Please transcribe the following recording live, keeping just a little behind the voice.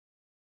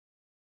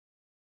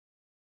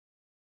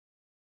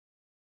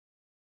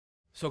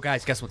So,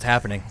 guys, guess what's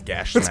happening?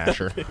 Gash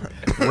Smasher.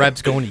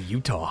 Reb's going to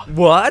Utah.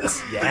 What?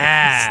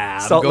 Yeah.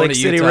 I'm Salt going Lake to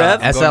City Utah. Rev?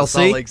 I'm going to SLC?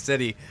 Salt Lake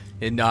City.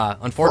 And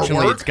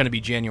unfortunately, work? it's going to be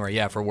January.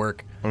 Yeah, for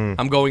work.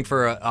 I'm going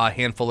for a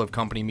handful of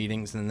company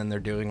meetings, and then they're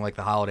doing like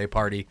the holiday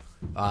party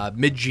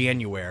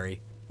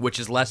mid-January, which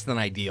is less than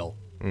ideal.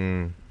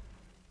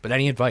 But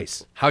any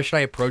advice? How should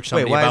I approach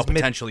somebody why about is mid-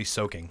 potentially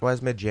soaking? Why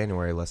is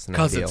mid-January less than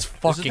Because ideal? it's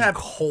fucking that-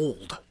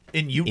 cold.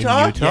 In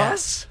Utah? Utah?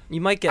 Yes.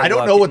 You might get I don't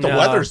lucky. know what the No.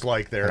 weather's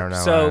like there. I don't know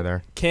So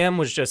either. Cam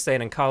was just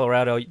saying in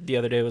Colorado the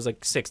other day it was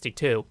like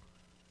 62.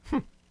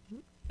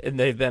 And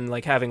they've been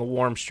like having a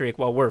warm streak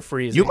while we're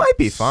freezing. You might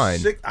be fine.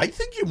 I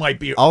think you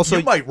might be. Also-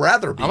 you might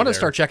rather be. I'm going to there.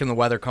 start checking the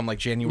weather come like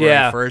January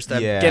Yeah. 1st.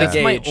 Yeah. Get a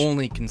That's my gauge.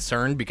 only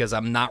concern because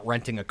I'm not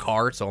renting a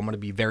car, so I'm going to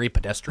be very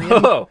pedestrian.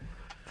 Oh,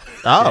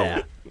 Oh.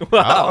 Yeah.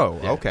 wow.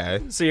 Oh, okay.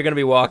 So you're gonna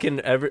be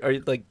walking are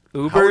you, like How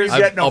are you Ubers?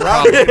 getting I'll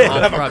around? probably- You don't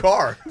I'll have a prob-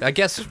 car. I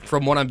guess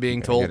from what I'm being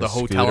Get told, a the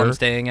hotel I'm scooter?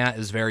 staying at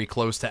is very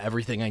close to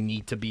everything I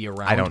need to be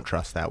around. I don't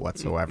trust that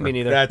whatsoever. Me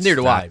neither. That's Neither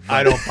do I.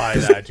 I don't buy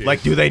that. Dude.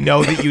 Like, do they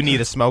know that you need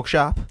a smoke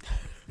shop?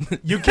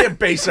 you can't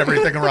base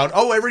everything around.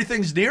 Oh,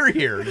 everything's near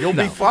here. You'll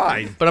be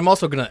fine. But I'm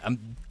also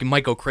I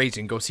might go crazy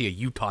and go see a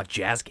Utah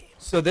Jazz game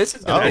So this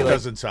is gonna That be like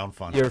doesn't sound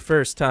fun. your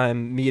first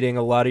time meeting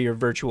a lot of your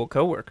virtual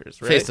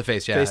coworkers, right? face to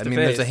face. Yeah, Face I to mean,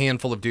 there's a face.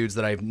 handful of dudes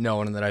that I've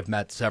known and that I've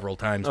met several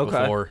times Okay.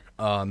 before.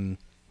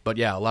 But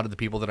yeah, a lot of the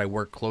people that I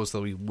work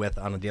closely with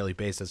on a daily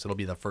basis, it'll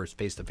be the first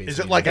face to face. Is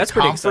it like That's a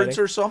pretty conference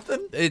exciting. or something?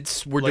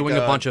 We're like doing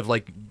a a- bunch of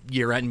like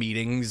year-end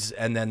meetings,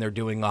 and then they're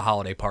doing a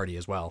holiday party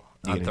as well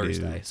on Dude.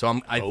 Thursday. So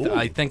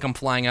I think I'm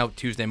flying out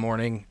Tuesday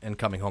morning and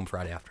coming home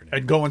Friday afternoon.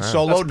 And going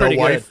solo, That's no pretty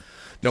wife.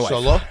 No wife.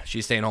 Solo?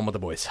 She's staying home with the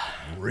boys.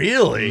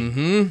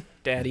 Really?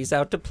 Daddy's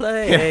out to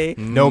play.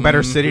 No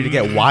better city to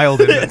get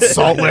wild in than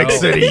Salt Lake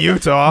City,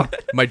 Utah.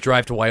 Might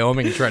drive to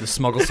Wyoming and try to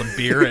smuggle some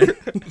beer in.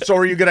 So,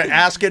 are you going to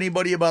ask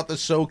anybody about the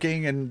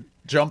soaking and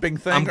jumping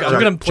thing? I'm or-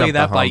 going to play Jump the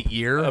that by hump.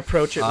 ear.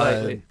 Approach it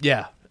lightly.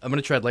 Yeah, I'm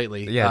going to tread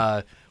lightly.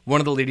 Yeah. One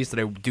of the ladies that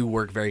I do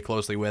work very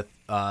closely with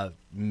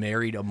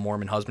married a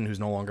Mormon husband who's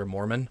no longer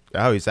Mormon.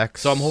 Oh, he's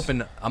ex. So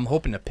I'm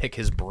hoping to pick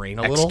his brain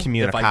a little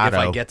if I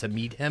Excommunicado. get to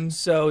meet him.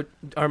 So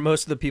are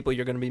most of the people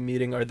you're gonna be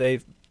meeting, are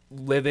they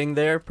living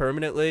there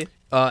permanently?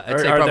 I'd Or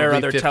say are there probably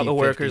other 50-50.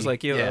 teleworkers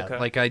like you? Yeah, Okay.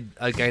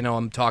 like I know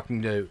I'm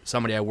talking to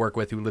somebody I work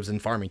with who lives in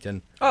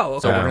Farmington. Oh, okay.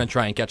 So we're gonna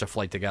try and catch a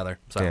flight together.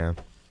 So Yeah.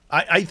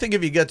 I think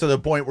if you get to the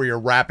point where you're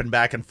rapping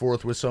back and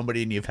forth with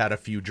somebody and you've had a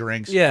few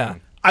drinks, Yeah.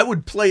 I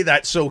would play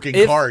that soaking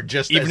If- card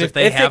just even as if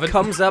they If it haven't.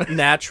 comes up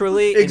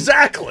naturally, and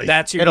exactly.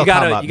 that's your It'll you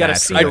come gotta up you gotta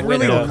see I'd the naturally.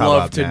 really window. It'll come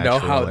love up to know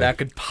how naturally. that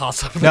could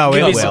possibly No, go. it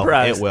You'd be will.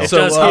 surprised. It will. It So,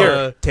 does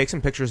here. Take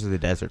some pictures of the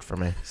desert for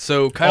me.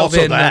 So Kyle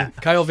Also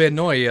that. Kyle Van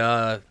Noy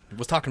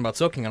was talking about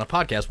soaking on a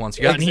podcast once.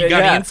 You got any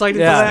Yeah. insight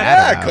into Yeah.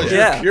 that? yeah, because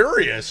Yeah. you're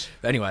curious.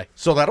 Anyway,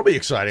 So that'll be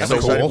exciting. so I'm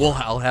excited.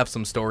 I'll have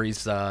some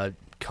stories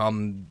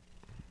come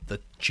the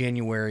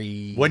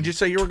January. When did you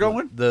say you were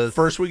going? The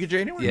first week of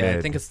January? Yeah, I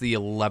Mid. think it's the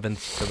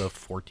 11th to the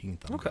 14th.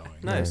 I'm Okay, going.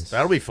 nice.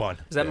 That'll be fun.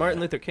 Is that Martin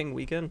Luther King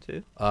weekend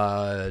too?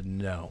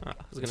 No. I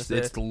was gonna It's, say.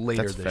 it's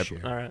later That's this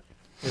February. year. All right.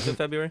 Is it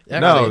February? No,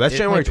 Actually, that's it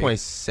January might be.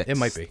 26th. It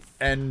might be.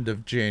 End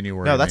of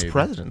January. No, that's maybe.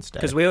 President's Day.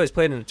 Because we always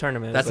played in a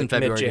tournament. That's It was in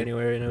February.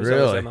 mid-January, and it was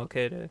Really? always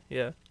MLK Day.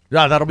 Yeah.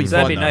 Yeah, that'll be So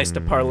fun. that'd be though. nice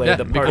to parlay Yeah,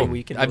 the it'd be party cool.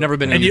 weekend. I've never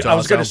been in And Utah. I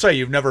was going to so- say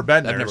you've never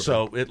been there, never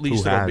so at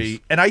least Who it'll has?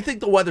 be. And I think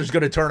the weather's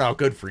going to turn out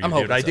good for you, I'm dude.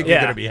 hoping I so. think Yeah.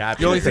 you're going to be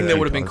happy. The only with thing it. that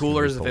would have been Utah's gonna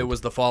cooler be is if it cold.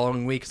 was the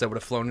following week, because I would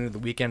have flown into the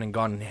weekend and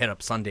gone and hit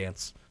up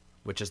Sundance,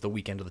 which is the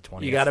weekend of the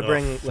 20th. You got to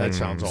bring Ugh, like that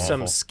sounds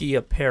some awful. ski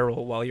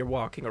apparel while you're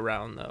walking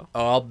around, though.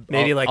 Oh,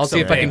 Maybe like I'll see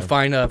some if I can big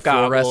find a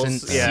goggles,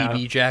 fluorescent yeah.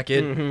 CB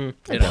jacket. You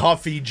know.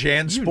 Puffy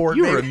Jansport.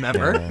 You maybe?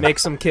 remember? Make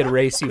some kid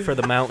race you for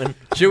the mountain.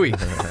 Chewy,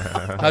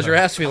 how's your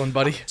ass feeling,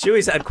 buddy?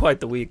 Chewy's had quite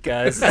the week,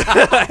 guys.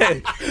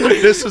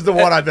 This is the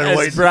one I've been As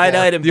waiting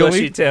bright-eyed for. and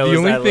bushy-tailed the as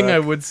only I thing I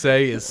look. would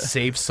say is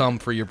save some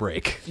for your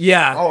break.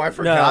 Yeah. Oh, I No.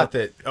 forgot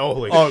that.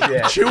 Holy Oh,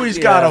 shit. Chewy's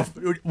Yeah. got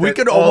a. We That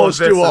could all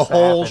almost of this do a has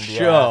whole happened, yeah.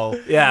 show.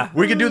 Yeah.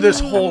 We could do this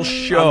whole On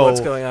show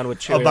what's going on with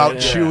Chewy about right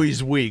now.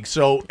 Chewy's week.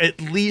 So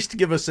at least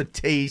give us a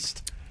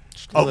taste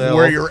of little.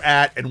 where you're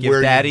at and Give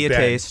where Daddy you've a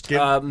been. taste. Give,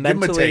 give him a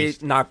Mentally,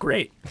 taste. not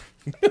great.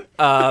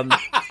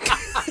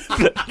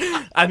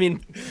 I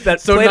mean,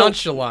 that So played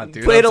nonchalant,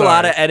 dude. Played I'm a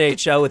lot of sorry.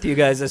 NHL with you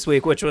guys this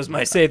week, which was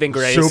my saving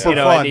grace. Super you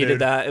know, I fun, needed dude.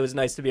 that. It was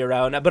nice to be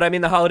around. But I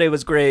mean, the holiday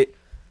was great.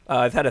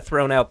 I've had a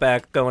thrown out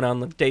back going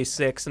on day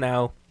 6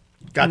 now.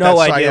 Got No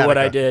that idea what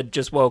I sciatica. did.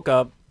 Just woke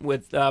up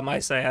with my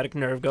sciatic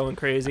nerve going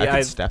crazy. I I could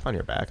have step on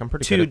your back. I'm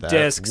pretty 2 good at that.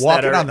 discs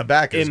Walking that are on the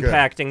back is good.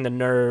 impacting the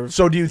nerve.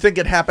 So do you think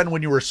it happened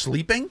when you were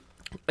sleeping?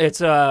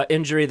 It's a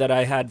injury that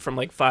I had from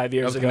like 5 I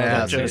years was ago. gonna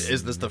that ask, just-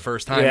 is this the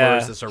first time, Yeah. or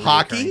is this a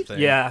Hockey? recurring thing?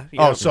 yeah.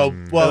 Oh, so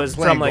well, it was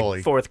playing from like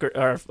goalie. 4th grade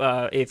or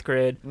 8th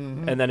grade,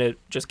 and then it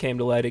just came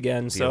to light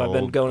again. So I've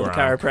been old going to the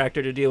Gronk.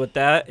 chiropractor to deal with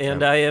that,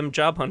 and I am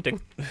job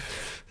hunting.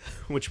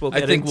 which we'll I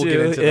get think into. we'll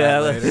get into that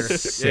later.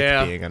 Sick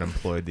Yeah. being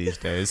unemployed these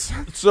days.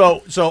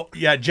 So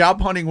yeah,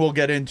 job hunting we'll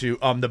get into.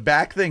 The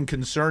back thing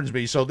concerns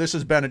me. So this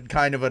has been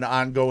kind of an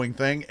ongoing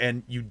thing,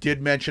 and you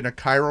did mention a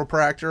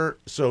chiropractor.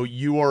 So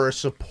you are a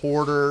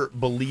supporter,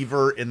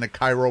 believer in the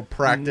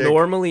chiropractic.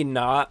 Normally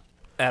not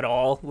at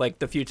all. Like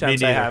the few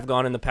times I neither. have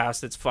gone in the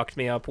past, it's fucked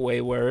me up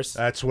way worse.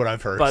 That's what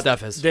I've heard. But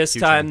Steph is this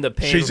huge time fan. the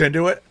pain. She's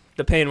into it.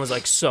 The pain was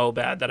like so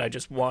bad that I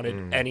just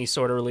wanted any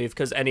sort of relief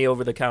because any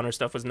over-the-counter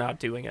stuff was not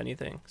doing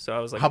anything. So I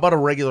was like, How about a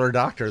regular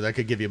doctor that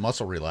could give you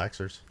muscle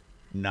relaxers?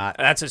 Not.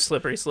 that's a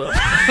slippery slope.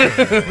 Have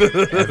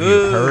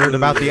you heard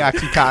about the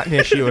OxyContin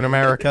issue in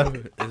America?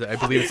 I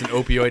believe it's an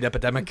opioid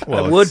epidemic.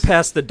 Well, I would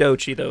pass the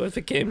Dochi though if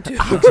it came to.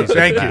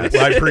 Thank you.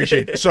 Well, I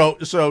appreciate it. So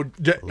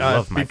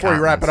Love my before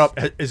you wrap it up,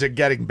 continence. is it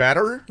getting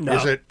better? No.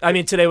 Is it? I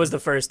mean, today was the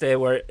first day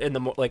where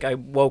like I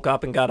woke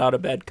up and got out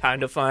of bed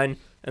kind of fine,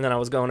 and then I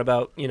was going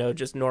about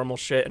just normal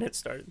shit, and it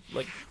started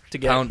like to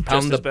get Pound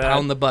just as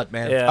bad. the butt,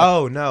 man. Yeah.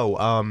 Oh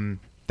no,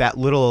 that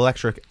little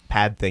electric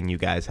pad thing you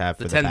guys have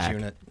for The the TENS back.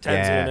 unit.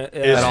 TENS Yeah. unit.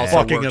 Is Yeah. That also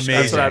fucking works.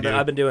 amazing. That's what dude.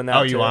 I've been doing that.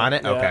 Oh, you too. on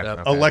it? Yeah. Okay. Yep.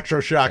 okay.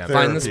 Electroshock Yeah. therapy.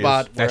 Find the is-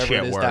 spot That wherever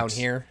shit it is down works.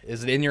 here.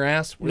 Is it in your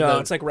ass? Where No, the-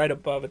 it's like right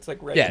above. It's like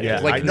right. yeah, there.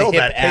 it's like I in know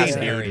the hip that pain, ass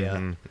dude. area. I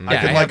can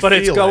Yeah, like but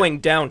it's feel going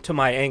down to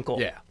my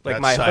ankle. Yeah. Like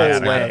That's my sad. whole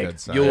That's not a leg. good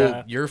sign.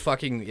 Yeah. You're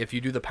fucking. If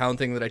you do the pound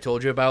thing that I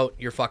told you about,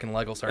 your fucking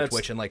leg will start That's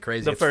twitching like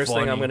crazy. The It's first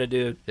thing funny. I'm gonna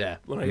do. Yeah.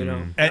 When I get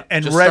home.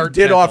 And Just Rev start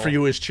did gentle. offer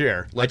you his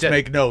chair. Let's did.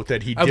 make note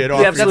that he I- did yeah,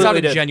 offer that's you. out absolutely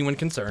of did. genuine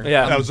concern.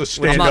 Yeah. That was a I'm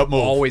stand-up not move.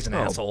 always an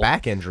Oh, asshole.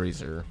 back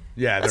injuries are.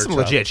 Yeah, That's they're some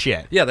tough. legit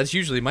shit. Yeah, that's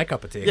usually my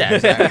cup of tea. Yeah,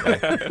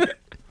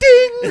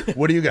 exactly.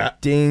 What do you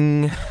got?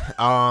 Ding.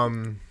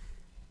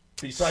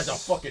 Besides a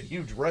fucking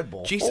huge Red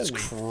Bull. Jesus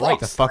Holy Christ.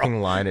 The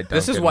fucking line at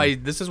This is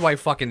Dunkin', why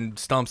fucking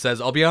Stump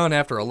says I'll be on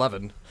after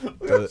 11.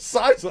 The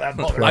size of that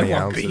mother. 20 I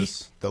want beef.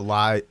 ounces. The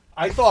lie.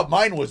 I thought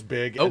mine was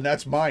big, Oh. and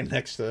that's mine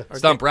next to.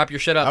 Stump, wrap your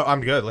shit Oh, up.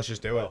 I'm good. Let's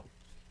just do it.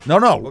 No,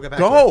 We'll get back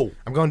go. to it.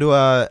 I'm going to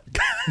a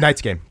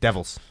Knights game.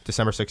 Devils,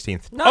 December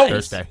 16th. Nice.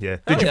 Thursday. Yeah.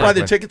 Did you yeah. buy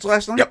the tickets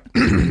last night? Yep.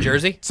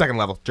 Jersey. Second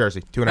level,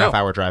 Jersey. 2.5 Oh.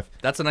 hour drive.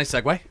 That's a nice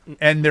segue.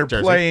 And they're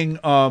Jersey. playing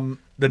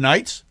the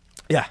Knights.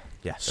 Yeah.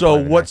 Yeah.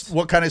 So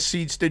what kind of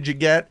seats did you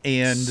get?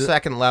 And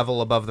Second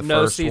level above the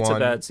No first seat's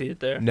one. a bad seat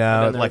there. I've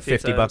No, been there like a few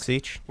 $50 times.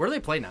 each. Where do they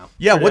play now?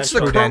 yeah, what's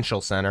the Prudential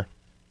Center.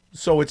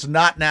 So it's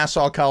not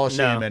Nassau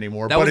Coliseum No.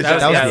 anymore, That but was, it's that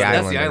was that was the the Islanders.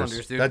 Islanders. That's the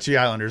Islanders, dude. that's the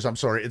Islanders. I'm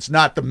sorry, it's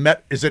not the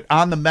Met. Is it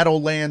on the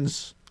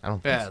Meadowlands? I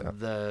don't think yeah,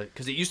 so.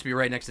 because it used to be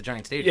right next to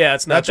Giant Stadium. Yeah,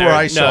 it's not That's there. where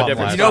I No, saw 'em different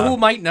last You know spot. who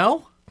might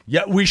know?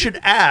 Yeah, we should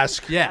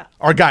ask. Yeah.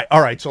 Our guy.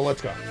 All right, so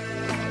let's go.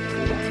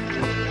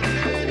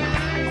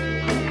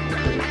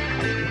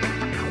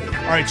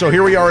 All right, so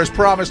here we are, as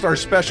promised, our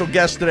special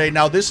guest today.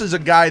 Now, this is a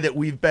guy that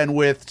we've been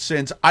with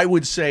since, I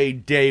would say,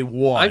 day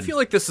one. I feel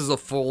like this is a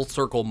full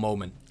circle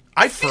moment.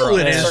 I feel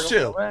it is,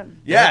 too.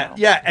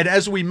 Yeah. And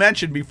as we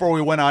mentioned before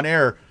we went on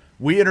air,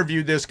 we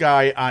interviewed this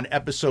guy on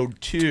episode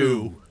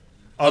 2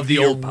 of the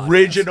old podcast.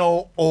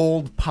 original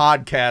old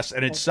podcast,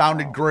 and it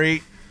sounded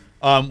great.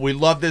 We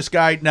love this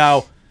guy.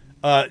 Now,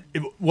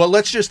 well,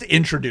 let's just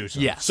introduce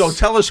him. Yes. So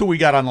tell us who we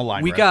got on the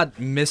line. We Red. got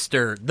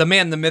Mr. the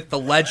man, the myth, the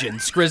legend,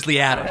 Scrizzly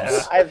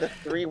Adams. I have the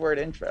 3-word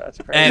intro. That's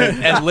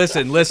crazy. And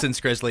listen,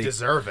 Scrizzly.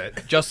 Deserve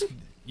it. Just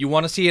you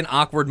want to see an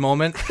awkward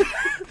moment?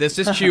 This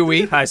is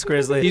Chewy. Hi,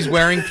 Scrizzly. He's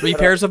wearing 3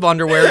 pairs of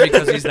underwear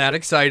because he's that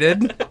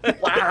excited.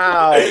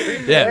 Wow.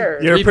 Yeah.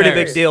 You're a 3 pretty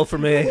pairs. big deal for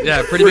me.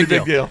 Yeah, pretty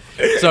Big deal.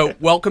 So,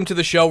 welcome to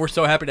the show. We're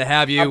so happy to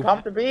have I'm you.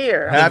 pumped to be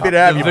here. Happy to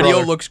have The you, video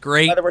brother. looks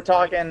great. Whether we're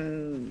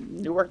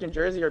talking Newark, New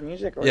Jersey, or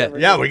music, or Yeah. whatever.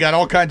 Yeah, we got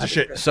all kinds of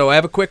shit. So, I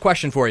have a quick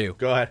question for you.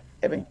 Go ahead.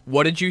 Hit me.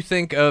 What did you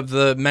think of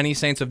the Many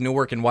Saints of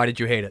Newark, and why did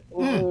you hate it?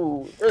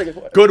 Ooh, really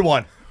good. Good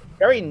one.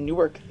 Very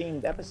Newark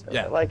themed episode.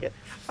 Yeah. I like it.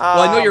 Well,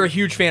 I know you're a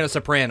huge fan of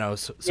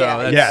Sopranos, so yeah,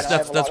 that's, yes. I have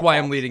that's, a that's lot why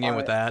of I'm leading in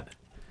thoughts with on that.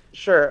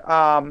 Sure.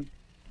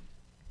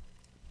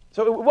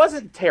 So it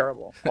wasn't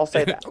terrible. I'll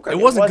say that. It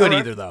wasn't good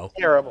either, though.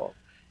 Terrible.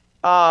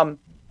 I'll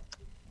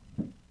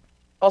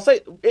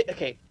say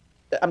okay.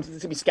 I'm just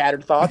gonna be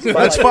scattered thoughts. But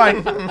That's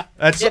like, fine.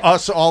 That's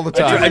us all the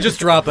time. I just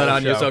dropped that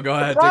on you, show. so go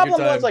ahead. The Take your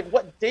problem time. was like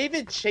what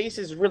David Chase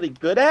is really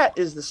good at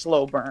is the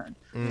slow burn.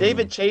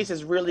 David Chase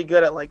is really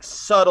good at like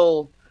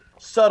subtle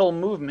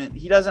movement.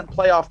 He doesn't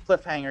play off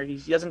cliffhanger.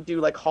 He doesn't do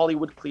like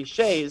Hollywood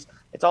cliches.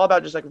 It's all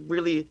about just like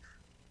really.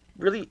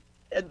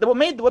 What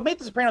made The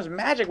Sopranos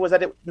magic was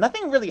that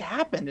nothing really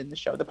happened in the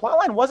show. The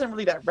plotline wasn't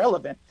really that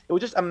relevant. It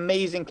was just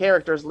amazing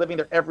characters living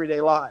their everyday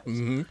lives.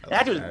 And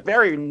actually, it was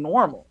very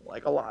normal.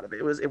 Like a lot of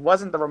it. It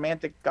wasn't the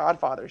romantic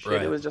Godfather shit.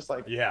 Right. It was just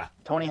like Yeah.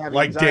 Tony having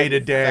Like anxiety. day to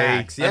day.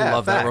 Facts. I Yeah,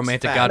 love that facts,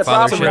 romantic facts.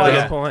 Godfather The shit. problem Good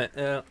was- Yeah. point.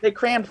 Yeah. They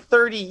crammed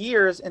 30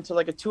 years into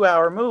like a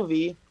 2-hour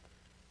movie,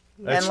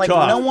 That's and like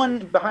tough. no one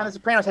behind The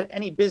Sopranos had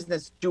any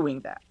business doing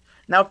that.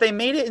 Now, if they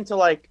made it into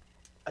like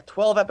a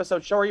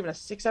 12-episode show or even a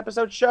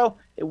 6-episode show,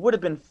 it would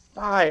have been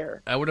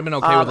fire. I would have been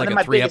okay and with like then a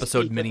my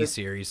 3-episode biggest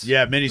beef with miniseries.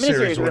 Yeah,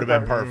 miniseries would have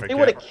been perfect. perfect. They yeah.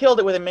 would have killed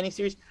it with a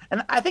miniseries,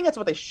 and I think that's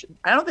what they should.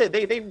 I don't think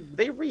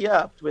they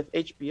re-upped with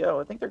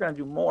HBO. I think they're going to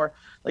do more.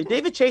 Like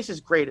David Chase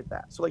is great at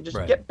that, so like just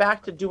Right. get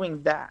back to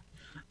doing that.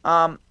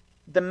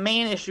 the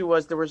main issue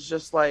was there was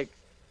just like,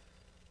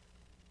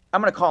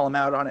 I'm gonna call him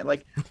out on it.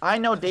 Like, I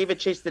know David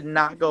Chase did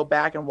not go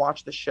back and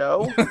watch the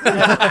show.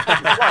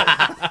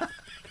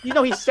 You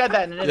know, he said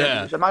that in an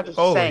interview. So I'm not just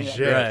saying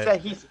shit.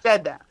 it. He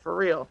said that for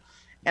real.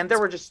 And there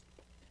were just,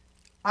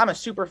 I'm a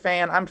super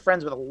fan. I'm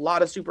friends with a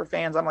lot of super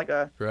fans. I'm like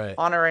a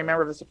honorary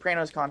member of the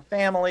Sopranos Con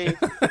family,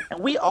 and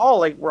we all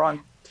like were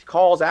on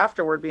calls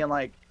afterward, being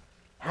like,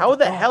 "How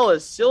the hell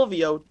is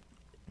Silvio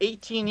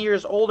 18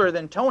 years older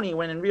than Tony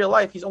when in real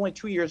life he's only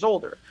 2 years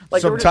older?"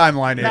 Like, Some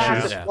timeline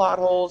massive issues. plot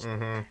holes.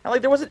 And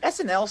like there was an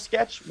SNL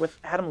sketch with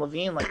Adam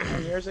Levine like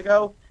 10 years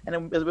ago, and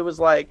it was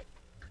like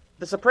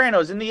The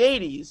Sopranos in the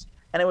 80s,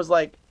 and it was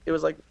like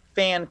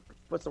fan,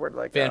 what's the word,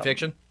 like Fan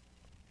fiction?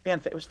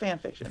 It was fan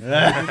fiction.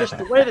 And just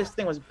the way this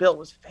thing was built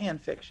was fan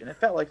fiction. It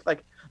felt like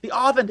the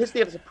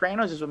authenticity of The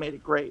Sopranos is what made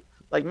it great.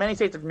 Like, Many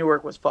States of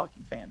Newark was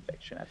fucking fan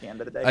fiction at the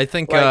end of the day. I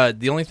think like,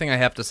 the only thing I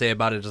have to say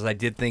about it is I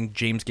did think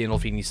James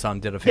Gandolfini's son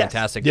did a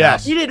fantastic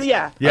Yes. job. he did,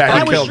 yeah. Yeah, And he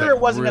I was killed sure it. it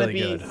wasn't Really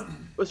going to be. good.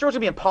 It was sure it was going to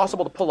be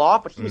impossible to pull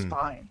off, but he was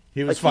fine.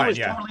 He was He fine, was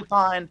yeah. totally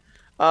fine.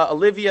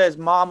 Olivia, his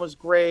mom, was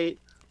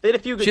great. They had a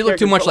few good She looked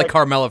too characters, much but,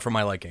 like Carmella for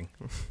my liking.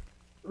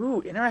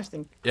 Ooh,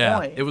 interesting Yeah,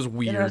 point. it was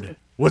weird. Interesting.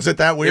 Was it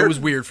that weird? It was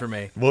weird for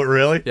me. What,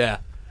 really? Yeah.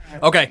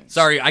 Okay,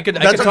 sorry. I could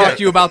That's talk okay.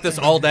 to you about this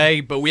all day,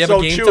 but we have So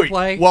a game Chewy, to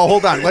play. well,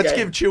 hold on. Let's Okay.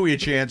 give Chewy a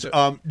chance.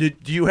 Do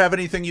you have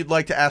anything you'd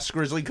like to ask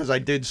Grizzly? Because I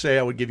did say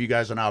I would give you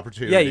guys an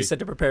opportunity. Yeah, you said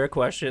to prepare a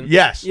question.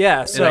 Yes.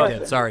 Yeah, and so I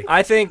did. Sorry.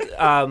 I think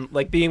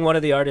like being one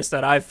of the artists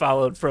that I've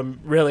followed from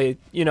really,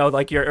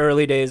 like your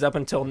early days up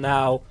until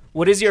now,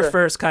 what is your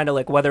first kind of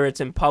like, whether it's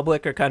in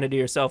public or kind of to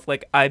yourself,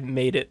 like I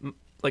made it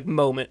like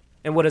moment,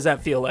 and what does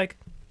that feel like?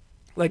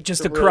 Like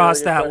just to It's a really, cross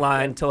really good that question.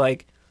 line to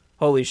like,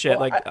 holy shit,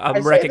 Well, like I I'm say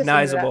this in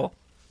recognizable.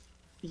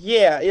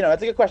 Yeah,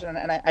 that's a good question,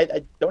 and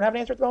I don't have an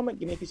answer at the moment.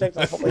 Give me a few seconds.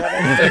 I'll hopefully have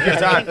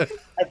an answer.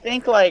 I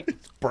think like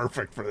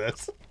Perfect for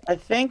this.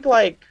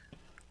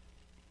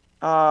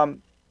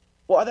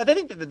 well, I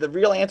think the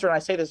real answer, and I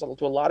say this to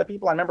a lot of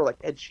people. I remember like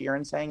Ed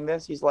Sheeran saying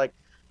this. He's like,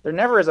 there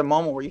never is a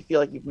moment where you feel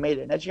like you've made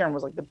it. And Ed Sheeran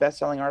was like the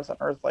best-selling artist on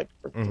earth like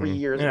for 3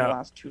 years in the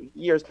last 2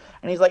 years,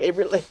 and he's like,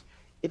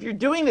 if you're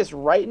doing this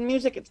right in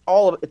music, it's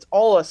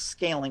all a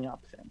scaling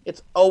up thing.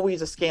 It's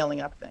always a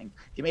scaling up thing.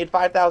 If you made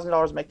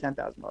 $5,000, make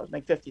 $10,000,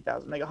 make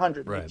 $50,000, make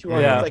 $100,000, Right. make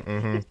 $200,000. Yeah. Like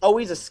it's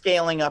always a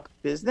scaling up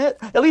business.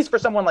 At least for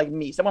someone like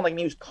me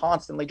who's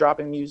constantly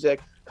dropping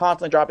music,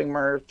 constantly dropping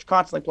merch,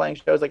 constantly playing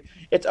shows. Like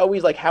it's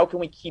always like, how can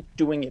we keep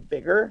doing it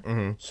bigger?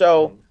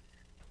 So,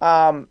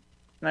 and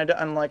I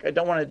don't want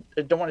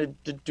to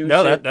deduce.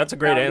 No, it that's a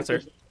great down answer.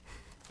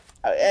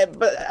 because-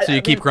 but So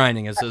you keep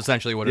grinding is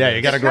essentially what it is. Yeah,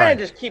 you got to kind of grind.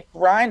 just keep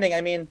grinding.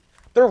 I mean,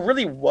 there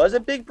really was a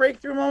big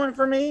breakthrough moment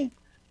for me.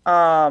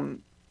 I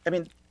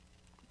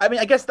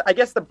guess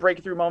the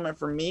breakthrough moment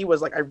for me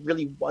was like I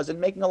really wasn't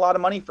making a lot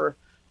of money for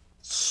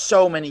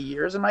so many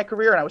years in my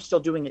career, and I was still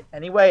doing it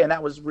anyway, and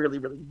that was really,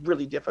 really,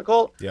 really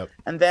difficult. Yep.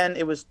 And then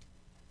it was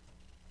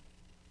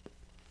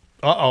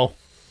Uh-oh.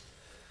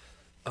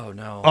 Oh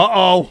no.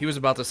 Uh-oh. He was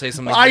about to say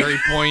something I- very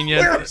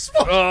poignant.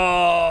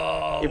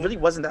 Oh. it really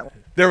wasn't that.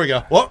 There we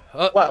go. Whoa.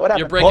 What happened?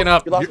 You're breaking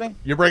up. You lost me.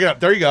 You're breaking up.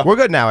 There you go. We're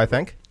good now, I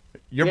think.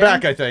 You're Yeah.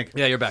 back, I think.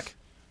 Yeah, you're back.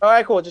 All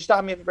right, cool. Just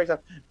stop me if it breaks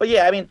up. But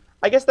yeah, I mean,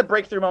 I guess the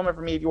breakthrough moment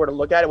for me, if you were to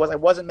look at it, was I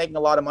wasn't making a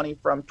lot of money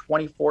from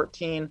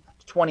 2014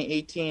 to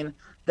 2018.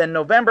 Then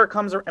November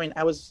comes. I mean,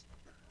 I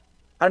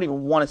don't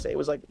even want to say it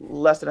was like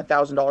less than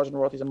 $1,000 in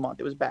royalties a month.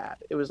 It was bad.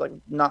 It was like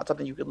not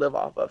something you could live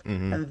off of.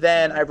 And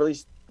then I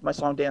released my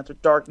song "Dance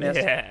with Darkness,"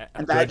 Yeah.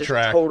 and that Good just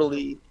track.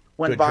 totally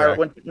went Good viral. track.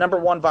 Went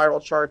 #1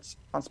 viral charts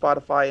on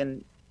Spotify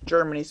in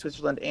Germany,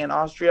 Switzerland, and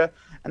Austria,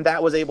 and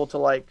that was able to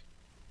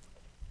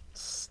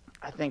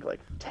I think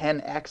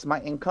 10x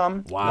my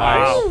income.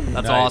 Wow.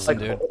 That's Nice. awesome,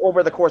 Like dude.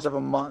 over the course of a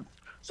month.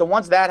 So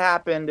once that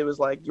happened, it was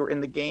like you're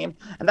in the game.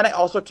 And then I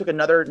also took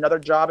another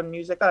job in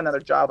music, not another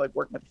job, like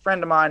working with a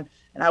friend of mine,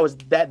 and I was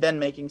then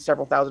making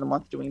several thousand a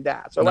month doing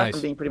that. So I went Nice.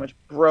 from being pretty much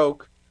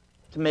broke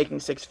to making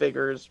six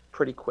figures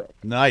pretty quick.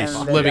 Nice.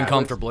 And then Living that was-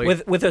 comfortably.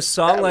 With a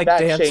song like that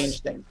Dance,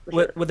 changed things. For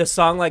sure. with a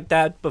song like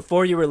that,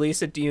 before you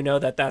release it, do you know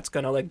that that's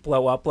gonna like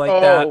blow up like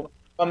Oh, that?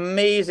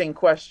 amazing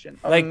question.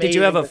 Like, did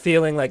you have a Amazing.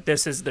 feeling like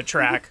this is the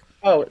track?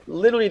 Oh,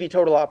 literally the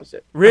total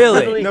opposite. Really?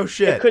 Literally, No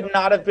shit. It could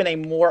not have been a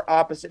more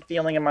opposite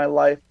feeling in my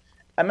life.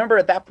 I remember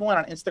at that point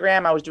on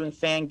Instagram, I was doing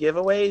fan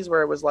giveaways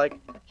where it was like,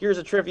 here's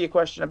a trivia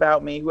question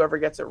about me. Whoever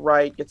gets it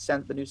right gets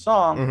sent the new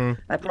song. And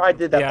I probably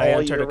did that Yeah, I all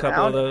entered year a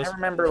couple of round. those. I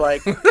remember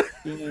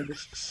being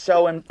just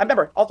so. I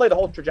remember. I'll tell you the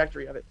whole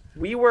trajectory of it.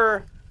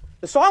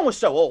 The song was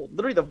so old.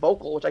 Literally, the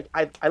vocal, which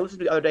I listened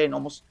to the other day and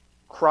almost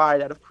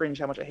cried out of cringe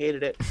how much I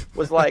hated it,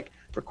 was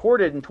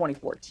recorded in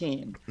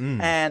 2014,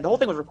 and the whole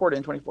thing was recorded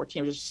in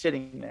 2014. It was just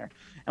sitting there,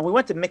 and we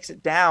went to mix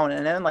it down,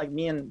 and then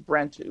me and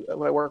Brent,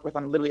 who I work with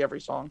on literally every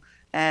song,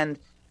 and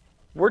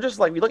we're just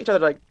we look at each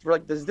other we're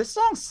like, does this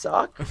song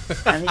suck?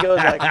 And he goes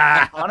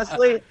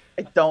honestly,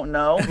 I don't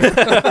know,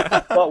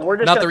 but we're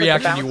just Not gonna the click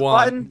reaction you bounce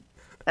want. button,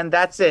 and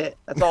that's it.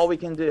 That's all we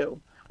can do.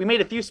 we made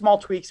a few small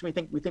tweaks, and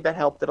we think that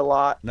helped it a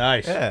lot.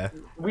 Nice. Yeah.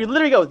 We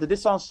literally go, did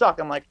this song suck?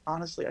 I'm like,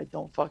 honestly, I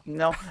don't fucking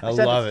know. I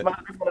said love to it. some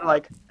other people that are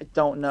like, I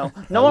don't know.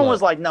 No one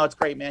was like, no, it's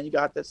great, man. You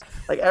got this.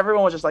 Like,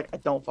 everyone was just like, I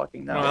don't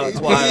fucking know. Oh,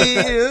 it's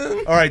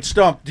wild. All right,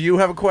 Stump, do you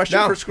have a question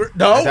No. for Skriz?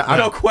 No? I-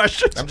 No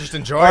questions? I'm just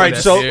enjoying All right,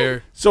 this. so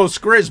Here.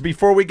 Skriz,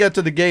 before we get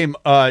to the game,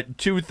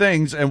 two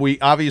things, and we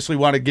obviously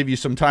want to give you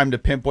some time to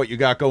pimp what you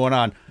got going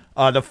on.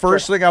 The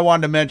first thing I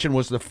wanted to mention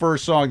was the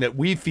first song that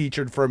we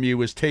featured from you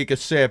was "Take a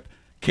Sip."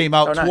 Came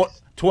out Oh,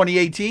 nice.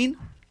 2018,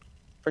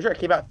 For sure. It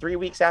came out 3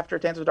 weeks after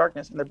Dance with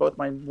Darkness, and they're both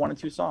my 1 and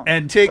 2 songs.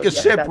 and "Take So, a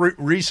yeah, Sip" that-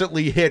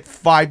 recently hit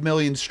 5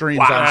 million streams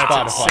on That's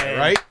Spotify, insane.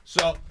 right?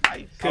 So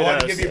Nice. I want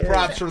to Kudos. give you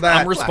props for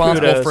that. I'm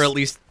responsible Kudos. for at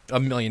least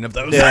 1 million of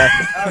those. Yeah.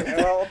 Okay,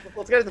 well,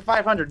 let's get it to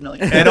 500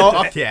 million. And,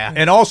 Fuck yeah.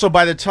 and also,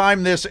 by the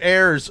time this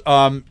airs,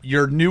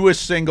 your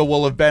newest single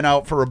will have been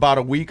out for about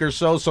a week or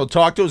so. So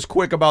talk to us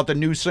quick about the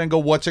new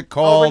single. What's it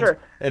called? sure.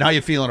 And how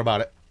you feeling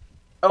about it?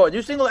 Oh, a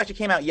new single actually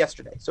came out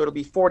yesterday, so it'll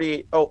be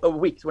 48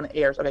 weeks when it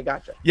airs. Okay,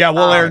 gotcha. Yeah,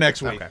 we'll air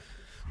next week. Okay.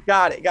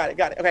 Got it.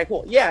 Okay,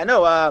 cool. Yeah,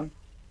 no,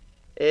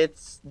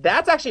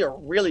 that's actually a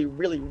really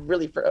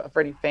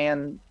Freddie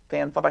fan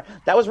fun fact.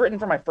 That was written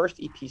for my first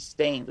EP,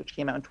 Stains, which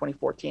came out in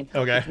 2014.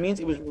 Okay. Which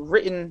means it was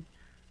written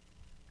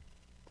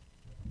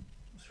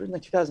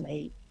like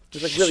 2008. It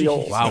was like really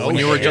old. Wow, Oh, when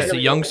you were shit. just a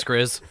Really young old.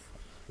 Skriz.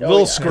 Lil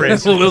yeah.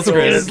 Skriz. Lil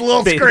Skriz. It's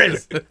Lil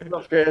Skriz.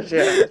 Lil Skriz,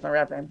 yeah, that's my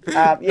rap name.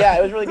 Yeah,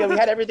 it was really good. We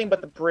had everything but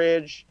the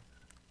bridge,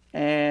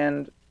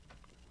 and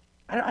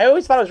I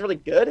always thought it was really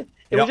good. It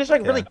Yep. was just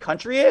like really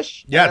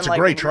country-ish. Yeah, and it's then, a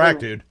great track,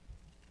 really- dude.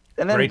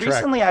 And then Great track.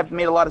 recently, I've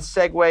made a lot of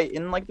segue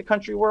in like the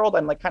country world.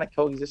 I'm like kind of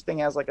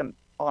coexisting as like an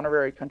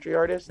honorary country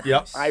artist.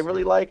 Yep. I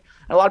really like,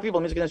 and a lot of people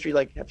in the music industry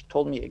like have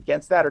told me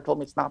against that or told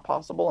me it's not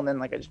possible, and then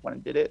like I just went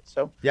and did it.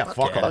 So Yeah,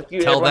 fuck off. fuck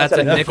you. Tell everyone that to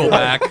said I-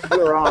 Nickelback.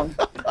 You were wrong.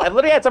 I've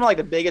literally had some of like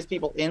the biggest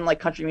people in like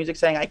country music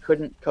saying I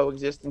couldn't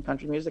coexist in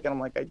country music, and I'm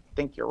like, I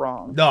think you're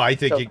wrong. No, I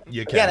think So,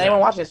 you can. again, anyone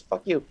watching this,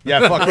 fuck you.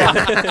 Yeah, fuck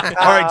yeah.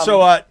 All right, so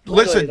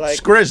listen, literally, like,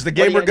 Skriz, the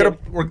game what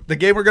are the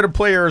game we're gonna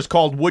play here is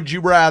called Would You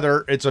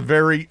Rather. It's a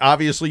very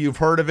obviously you've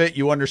heard of it,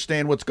 you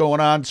understand what's going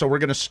on. So we're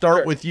gonna start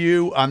Sure. with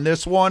you on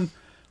this one.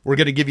 We're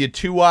gonna give you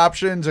two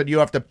options, and you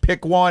have to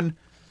pick one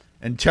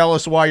and tell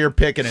us why you're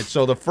picking it.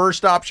 So the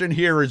first option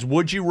here is: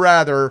 would you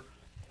rather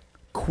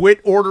quit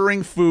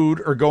ordering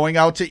food or going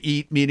out to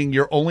eat, meaning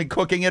you're only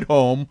cooking at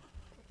home,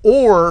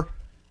 or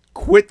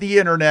quit the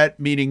internet,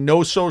 meaning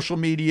no social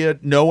media,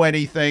 no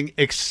anything,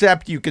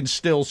 except you can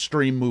still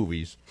stream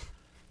movies?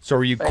 So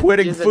are you Like,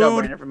 quitting this is a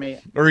food, no-brainer for me.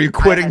 or are you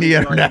quitting I the need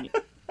to go out internet? and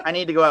eat. I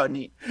need to go out and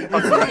eat.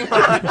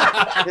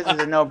 Fuck you. This is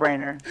a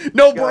no-brainer.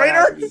 No Go out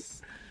and brainer? eat.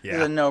 This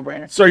is a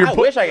no-brainer. So you're I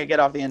pu- wish I could get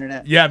off the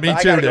internet. Yeah, me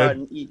but too, I gotta go dude. out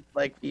and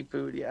eat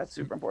food. Yeah, it's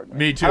super important.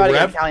 Me too, I gotta get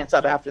Rev. an Italian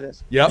sub after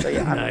this. Yep. So,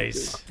 yeah, I'm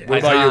Nice. What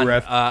about you,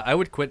 Rev? I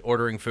would quit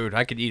ordering food.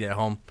 I could eat at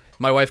home.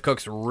 My wife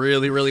cooks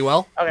really, really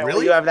well. Okay, Really?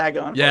 well, you have that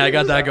going. Yeah, for I you,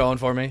 got that so- going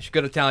for me. She's a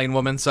good Italian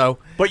woman, so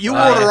But you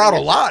order out a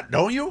lot,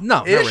 don't you? No,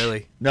 not Ish?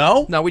 really.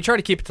 No? no, we try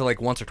to keep it to like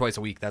once or twice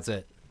a week. That's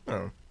it.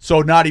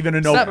 So not even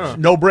a Stop.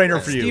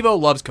 no-brainer for you. Steve-O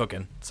loves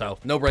cooking, so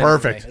no brainer.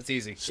 Perfect. It's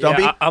easy.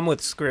 Stumpy? Yeah, I'm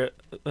with Skriz.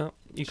 Well,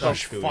 you call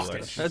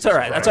fuck. That's all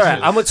right. That's all right.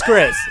 I'm with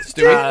Skriz.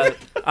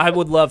 I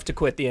would love to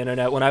quit the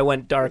internet. When I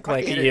went dark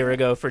like a year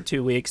ago for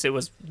 2 weeks, it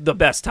was the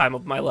best time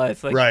of my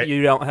life. Like Right.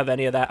 you don't have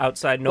any of that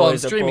outside Well,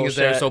 noise. and or streaming is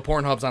there, bullshit. so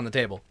Pornhub's on the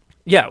table.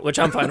 yeah, which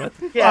I'm fine with.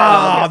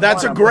 Yeah, Oh,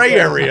 that's a gray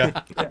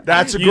area.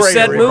 That's a You gray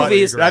said area. buddy.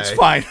 movies. That's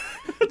fine.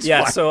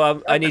 Yeah,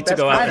 so I need to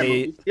go out and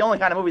eat. It's the only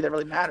kind of movie that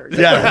really matters.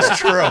 Yeah, that's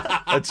true.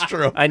 That's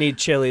true. I need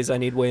chilies. I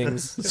need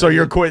wings. So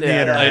you're quitting the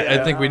Yeah. internet.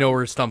 I think we know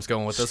where Stump's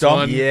going with this Stump?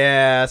 one.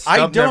 Yeah,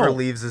 Stump never don't.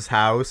 leaves his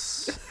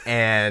house,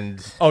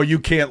 and Oh, you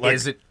can't like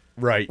is it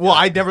right? Well,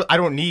 I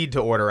don't need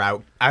to order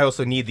out. I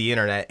also need the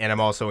internet, and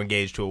I'm also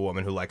engaged to a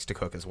woman who likes to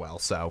cook as well.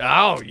 So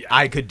Oh, yeah.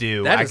 I could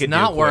do. That I is could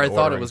not do where I quit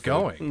thought it ordering was food.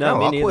 going. No,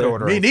 me I'll quit neither.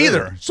 ordering Me food.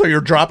 neither. So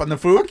you're dropping the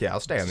food? Yeah, I'll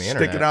stay on the Stick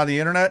internet. it on the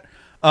internet.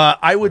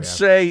 I would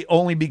say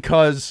only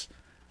because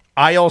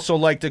I also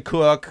like to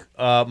cook.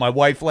 My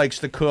wife likes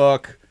to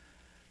cook.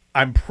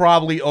 I'm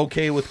probably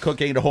okay with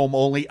cooking at home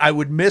only. I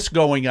would miss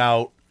going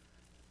out,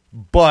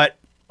 but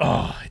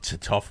it's a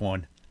tough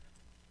one.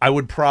 I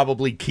would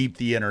probably keep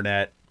the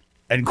internet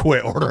and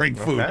quit ordering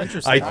food.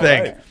 interesting. I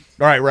think.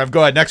 All right, Rev,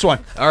 go ahead. Next one.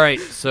 All right,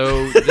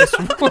 so this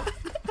one.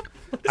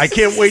 I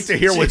can't wait to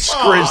hear what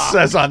Skriz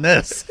says on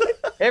this.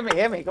 Hit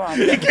me. Come on.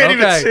 Can't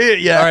even see it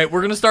yet. All right,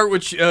 we're gonna start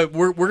with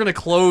we're gonna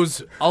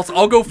close.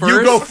 I'll go first.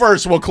 You go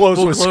first. We'll close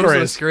We'll with close Skriz.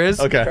 with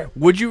Skriz. Okay.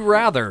 Would you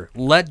rather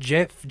let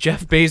Jeff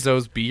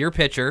Bezos be your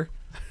pitcher,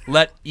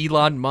 let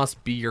Elon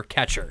Musk be your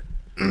catcher?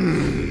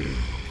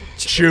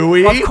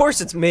 Chewy. Of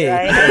course, it's me.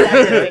 I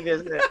think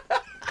this is it.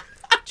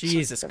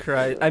 Jesus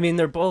Christ. I mean,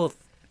 they're both.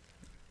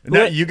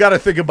 Now, you got to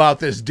think about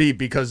this deep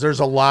because there's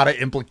a lot of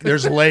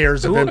there's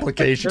layers of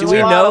implications. Do There's we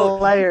a here. lot know-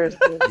 of layers?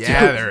 Dude.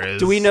 Yeah, there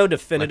is. Do we know Like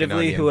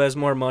definitively an who onion. has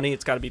more money?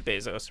 It's got to be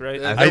Bezos,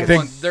 right? I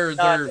think- they're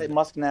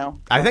Musk now.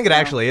 I think it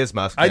actually is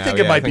Musk. I now. think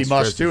it Yeah, might be Striz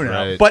Musk is too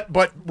now. right.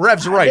 But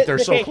Rev's right. They're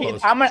so Okay, close.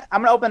 I'm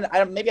gonna open.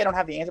 Maybe I don't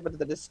have the answer, but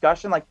the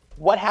discussion, like,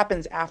 what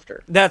happens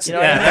after? That's You know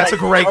what I mean? that's a Like,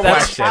 great are we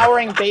question.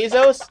 Empowering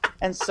Bezos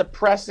and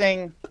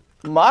suppressing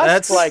Musk.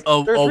 That's like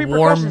a there's warm-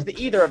 repercussions to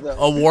either of those.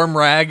 a warm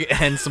rag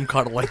and some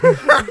cuddling.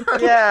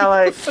 Yeah,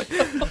 like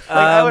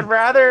I would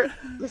rather.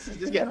 This is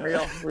just getting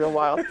real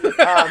wild.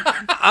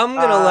 I'm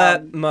gonna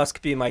let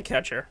Musk be my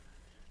catcher.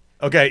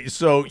 Okay,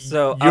 so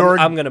So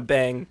I'm gonna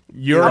bang.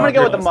 you're I'm gonna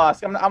go with the you're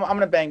Musk. I'm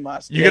gonna bang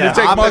Musk. You're gonna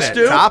take Topping Musk it,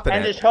 too? topping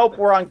and it. just hope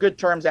we're on good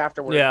terms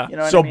afterwards. Yeah. You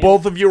know what So I mean?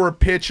 both of you are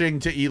pitching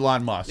to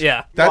Elon Musk.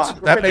 Yeah. That's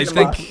Well, that we're makes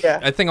pitching me. to Musk. Yeah.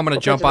 I think I'm gonna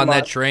We're jump pitching on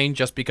that Musk. train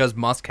just because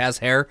Musk has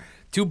hair.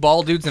 Two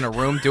bald dudes in a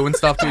room doing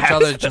stuff to each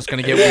other is just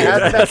gonna get Yeah,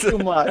 weird. that's too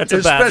much. That's a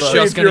bad Especially look.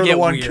 Just if gonna you're the get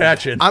one weird.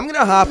 catching. I'm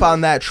gonna hop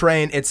on that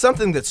train. It's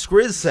something that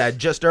Skriz said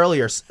just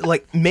earlier.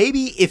 Like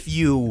maybe if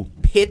you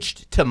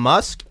pitched to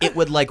Musk, it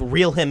would like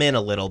reel him in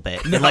a little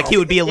bit, and like he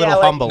would be a little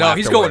like- humble. No,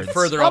 he's going afterwards.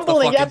 further up the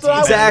Humbling, fucking that's what I team.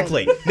 was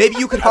Exactly. Maybe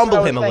you could That's what humble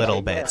I was him a little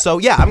thinking, bit. yeah. So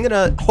yeah, I'm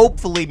gonna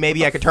hopefully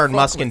maybe I could turn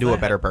Musk into a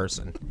better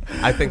person.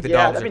 I think the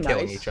Yeah, dogs are that'd be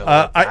killing nice. each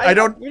other. I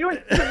don't. You're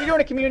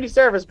doing a community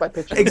service by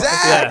pitching.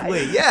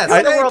 Exactly. Yes.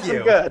 Doing the world Thank some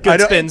you. good. Good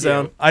don't- spin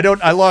zone. I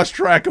lost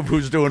track of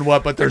who's doing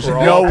what, but there's We're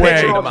all no way.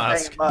 pitching to We're all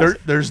Musk. banging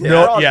There's We're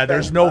no all there's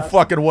banging no Musk.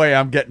 fucking way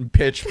I'm getting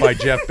pitched by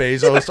Jeff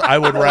Bezos. I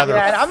would rather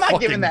Yeah, and I'm not fucking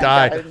giving that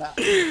die. guy. No.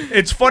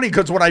 It's funny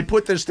because when I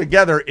put this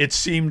together, it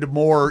seemed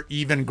more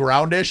even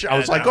groundish. I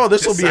was like, oh,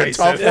 this will be a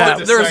tough Decisive. one.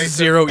 Yeah. There's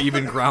zero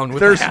even ground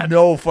with There's that.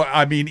 no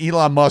I mean,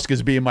 Elon Musk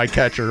is being my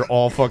catcher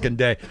all fucking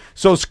day.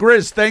 So,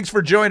 Skriz, thanks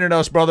for joining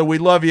us, brother. We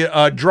love you.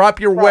 Drop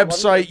your problem.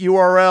 website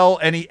URL,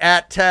 any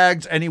 @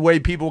 tags, any way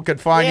people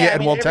could find you, Yeah, I and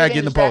mean, we'll tag you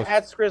in the everything's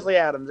post. At Skrizzly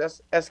Adams.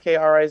 That's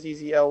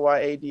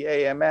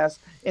SKRIZZLYADAMS.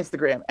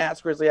 Instagram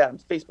at Skrizzly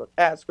Adams. Facebook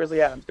at Skrizzly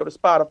Adams. Go to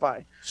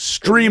Spotify.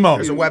 Stream them.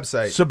 There's a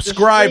website.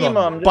 Subscribe Just stream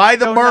them. 'em. Just Buy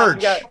the go nuts. You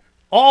merch. got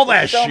All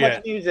that so much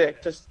shit.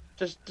 music. Just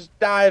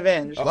dive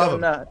in. Just Love go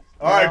 'em. nuts.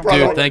 All right, You know?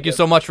 brother. Dude, thank you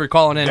so much for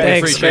calling in.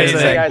 Thanks, Appreciate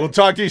Skriz. it. guys. We'll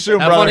talk to you soon,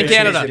 Have brother. fun in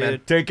Canada.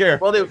 Dude. Take care.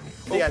 Will do.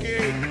 See ya.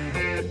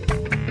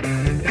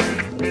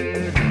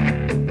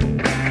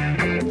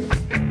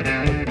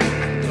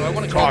 So I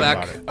want to Talk call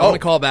about back. it. I want Oh. to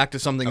call back to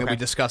something that we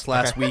discussed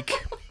last week.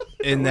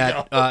 In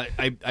that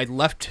I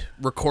left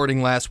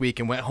recording last week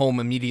and went home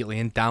immediately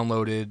and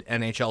downloaded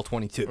NHL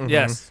 22.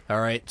 Yes. All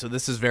right. So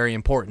this is very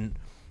important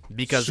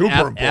because Super as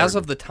important.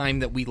 of the time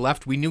that we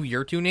left, we knew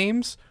your two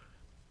names,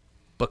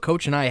 but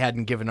Coach and I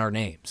hadn't given our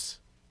names.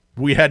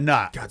 We had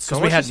not. God, so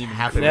we much has hadn't even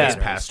happened Yeah. this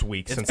past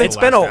week since It's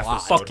the been last a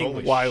episode. fucking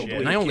Holy wild shit. week.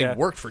 And I only Yeah.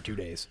 worked for 2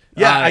 days.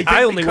 Yeah, Uh,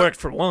 I only because- worked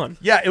for one.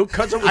 Yeah,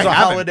 because it was I a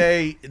haven't.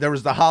 holiday. There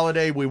was the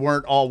holiday. We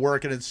weren't all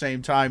working at the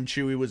same time.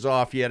 Chewy was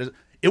off.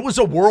 It was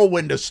a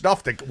whirlwind of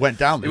stuff that went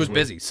down. It was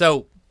busy.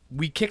 So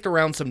we kicked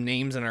around some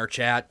names in our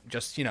chat,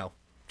 just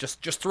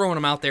throwing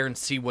them out there and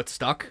see what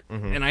stuck.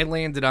 And I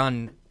landed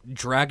on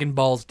Dragon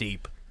Balls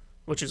Deep.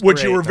 Which is Which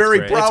great. you were very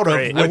great. proud It's of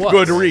great. I with was.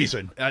 good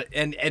reason.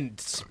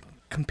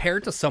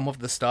 Compared to some of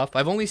the stuff,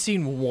 I've only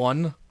seen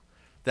one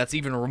that's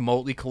even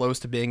remotely close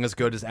to being as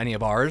good as any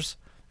of ours,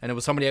 and it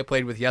was somebody I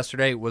played with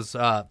yesterday. It was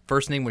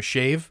first name was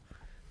Shave,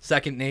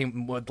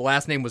 the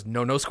last name was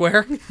No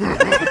Square.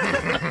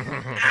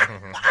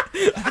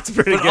 That's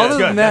pretty But other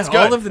good. than that, That's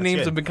all good. of the names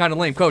That's have been kind of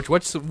lame. Coach,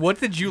 what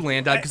did you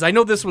land on? Because I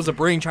know this was a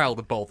brainchild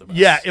of both of us.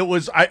 Yeah, it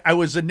was. I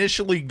was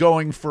initially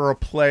going for a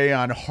play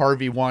on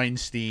Harvey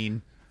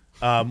Weinstein.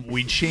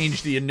 We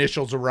changed the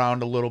initials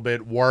around a little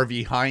bit.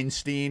 Warvey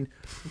Heinstein.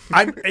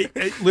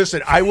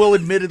 Listen. I will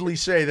admittedly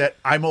say that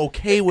I'm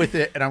okay with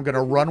it, and I'm going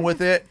to run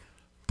with it.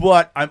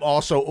 But I'm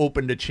also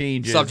open to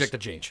changes. Subject to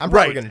change. I'm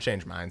probably Right. going to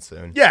change mine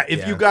soon. Yeah,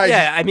 if you guys.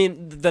 Yeah, I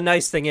mean, the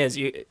nice thing is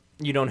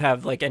you don't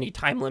have like any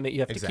time limit.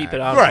 You have to keep it Exactly.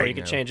 on, Right. or you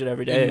can change it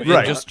every day. And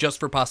Right. just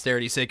for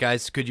posterity's sake,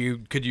 guys, could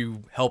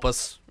you help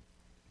us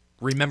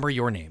remember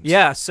your names?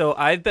 Yeah, so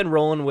I've been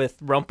rolling with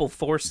Rumple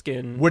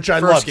Foreskin, Which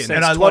I First love, skin.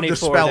 and I since love the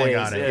 24 spelling days,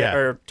 on it. Yeah,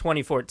 or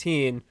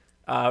 2014.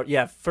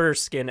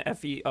 Ferskin,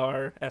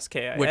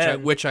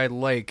 Ferskin. Which I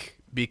like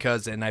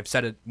because, and I've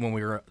said it when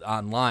we were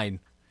online,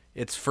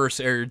 it's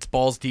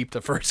balls deep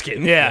to first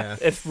skin. Yeah,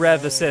 if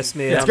Rev assists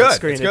me on good, the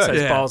screen, it's it good.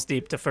 says Yeah. balls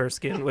deep to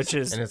Ferskin, which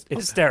is And it's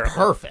hysterical.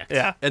 perfect.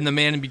 Yeah. And the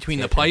man in between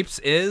the pipes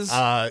is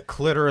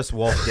Clitoris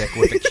wolf dick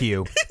with a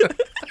Q.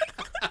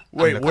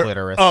 wait, the where-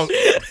 clitoris. Oh,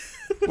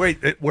 wait,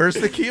 where's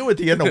the Q at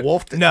the end of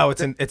wolf? No,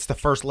 it's the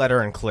first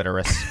letter in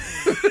clitoris.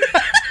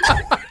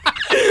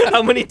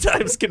 How many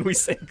times can we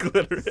say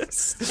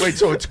clitoris? Wait,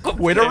 so it's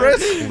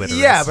clitoris?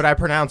 Yeah, but I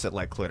pronounce it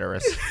like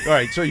clitoris. All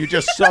right, so you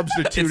just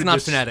substituted. it's not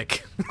this-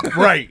 phonetic.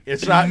 Right,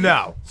 it's not.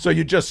 No. So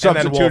you just And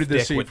then wolf substituted the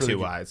dick C with for the two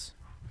Q. eyes,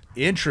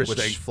 Interesting.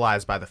 which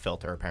flies by the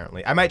filter.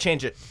 Apparently, I might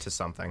change it to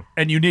something.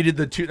 And you needed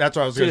the two. That's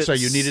what I was going to say.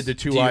 You needed the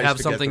two Do you eyes have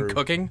to something get through.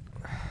 cooking?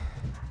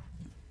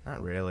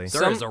 Not really.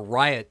 There is a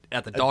riot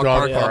at the dog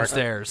dog park park.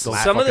 upstairs.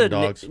 Those Some of the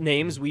fucking dogs.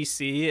 names we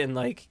see in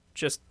like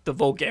just the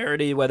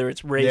vulgarity, whether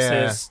it's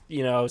racist,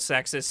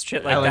 sexist,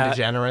 shit like Ellen that.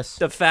 DeGeneres.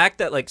 The fact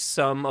that like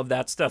some of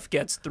that stuff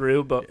gets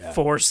through, but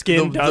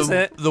Foreskin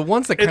doesn't. The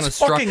ones that kind It's of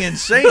struck, fucking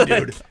insane,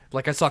 dude.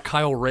 like I saw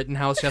Kyle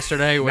Rittenhouse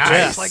yesterday, which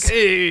Nice. is like,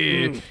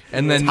 hey,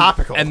 and then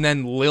Topical. and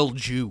then Lil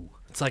Jew.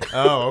 It's like,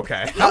 Oh,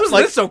 okay. how is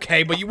like- this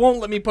okay? But you won't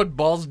let me put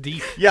balls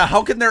deep. Yeah,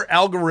 how can their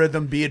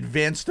algorithm be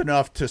advanced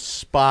enough to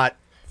spot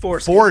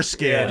Foreskin.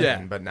 foreskin,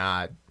 Yeah. But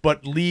not.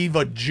 but leave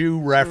a Jew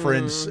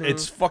reference?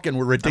 It's fucking I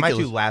might ridiculous.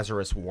 do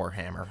Lazarus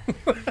Warhammer.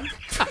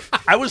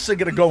 I was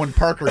thinking of going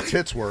Parker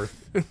Titsworth,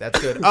 That's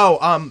good.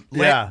 Oh,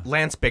 Yeah.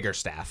 Lance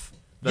Biggerstaff.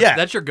 yeah,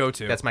 That's your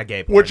go-to. That's my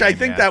gay porn which I name,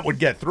 think yeah. that would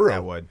get through.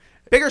 That would.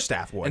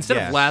 Biggerstaff would. Instead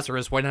yeah. of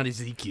Lazarus, why not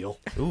Ezekiel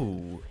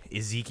Ooh,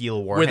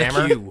 Ezekiel with a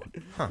Warhammer. Q?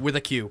 With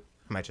a Q.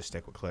 I might just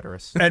stick with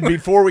clitoris. And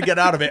before we get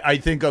out of it, I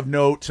think of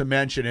note to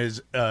mention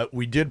is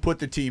we did put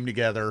the team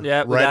together.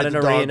 Yeah, we right got at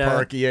an the arena. Dog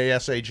Park,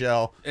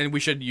 EASHL. And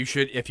you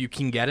should, if you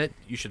can get it,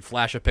 you should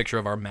flash a picture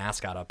of our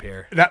mascot up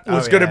here. That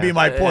was Oh, going to yeah. be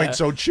my point. Yeah.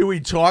 So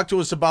Chewy, talk to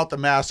us about the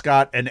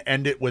mascot and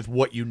end it with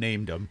what you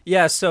named him.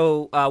 Yeah,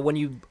 so when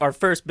you are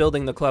first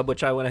building the club,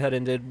 which I went ahead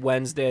and did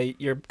Wednesday,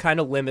 you're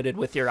kind of limited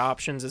with your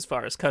options as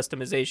far as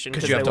customization.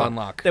 'Cause you have they to want-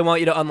 unlock. They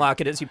want you to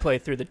unlock it as you play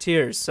through the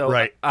tiers. So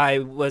Right. I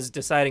was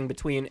deciding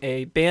between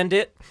a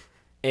bandit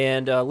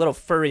and a little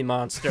furry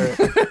monster.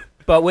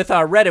 But with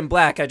our red and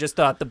black, I just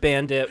thought the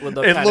bandit would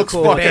look It kind of looks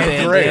cool. with the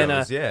fucking great.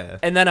 bandana. Yeah.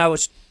 And then I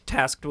was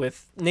tasked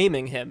with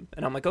naming him.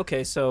 And I'm like,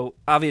 okay, so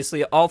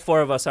obviously all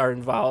four of us are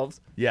involved.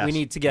 Yes. We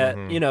need to get,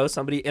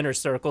 somebody inner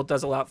circle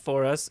does a lot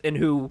for us and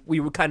who we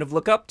would kind of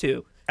look up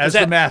to. As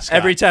 'Cause the mascot.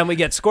 Every time we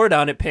get scored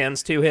on, it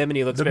pans to him and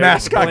he looks The very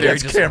mascot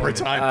disappointed. gets camera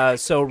time.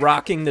 So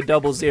rocking the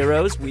double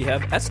zeros, we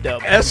have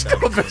S-Dub.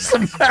 S-Dub is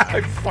the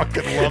I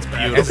fucking love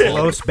that. Es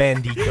Los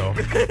Bandito.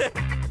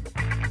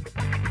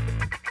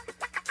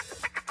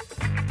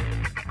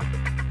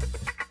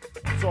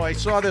 So I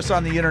saw this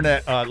on the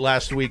internet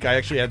last week. I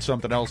actually had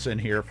something else in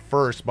here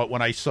first, but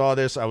when I saw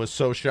this, I was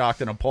so shocked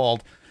and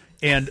appalled.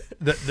 And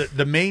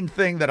the main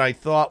thing that I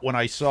thought when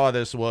I saw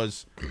this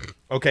was,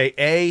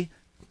 okay,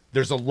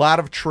 there's a lot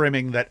of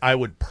trimming that I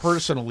would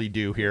personally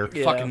do here.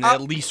 Yeah. Fucking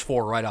at least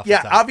 4 right off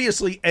Yeah, the top.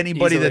 obviously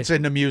anybody Easily. that's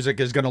into music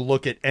is going to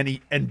look at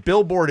any, and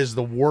Billboard is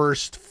the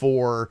worst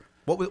for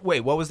What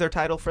was their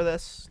title for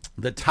this?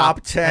 the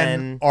top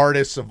 10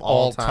 artists of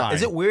all time.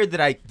 Is it weird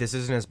that this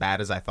isn't as bad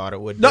as I thought it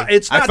would be? No,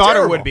 it's not I thought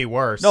terrible. it would be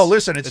worse. No,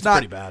 listen, it's not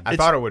pretty bad. I it's-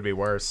 thought it would be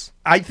worse.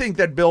 I think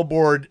that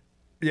Billboard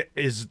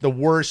is the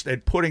worst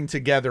at putting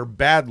together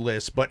bad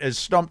lists, but as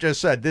Stump just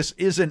said, this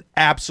isn't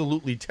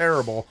absolutely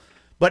terrible.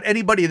 But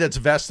anybody that's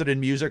vested in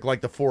music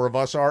like the four of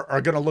us are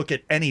going to look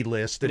at any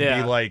list and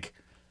Yeah. be like,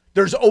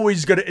 there's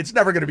always going to, it's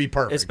never going to be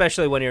perfect.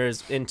 Especially when you're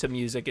as into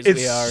music as It's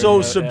we are. so you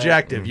know,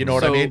 subjective, you know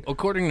what I So mean?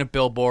 according to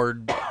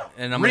Billboard,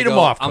 and I'm Read gonna 'em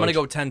go, off, I'm gonna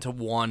Coach. go 10 to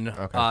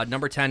 1.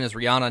 Number 10 is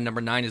Rihanna.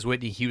 Number 9 is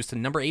Whitney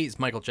Houston. Number 8 is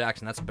Michael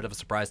Jackson. That's a bit of a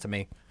surprise to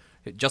me.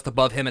 Just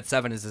above him at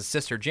 7 is his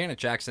sister Janet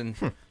Jackson.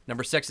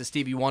 Number 6 is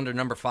Stevie Wonder.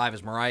 Number 5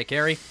 is Mariah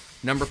Carey.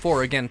 Number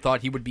 4 again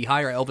thought he would be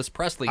higher. Elvis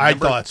Presley. I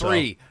Number thought so.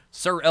 3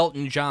 Sir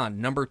Elton John.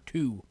 Number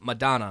 2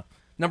 Madonna.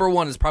 Number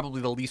 1 is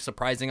probably the least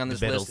surprising on this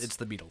Beatles. list. It's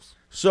the Beatles.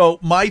 So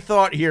my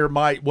thought here,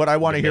 what I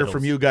want to The hear Beatles.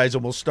 from you guys,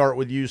 and we'll start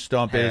with you,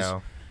 Stump, is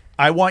Hell.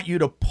 I want you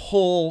to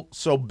pull.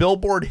 So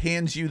Billboard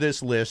hands you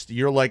this list.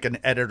 You're like an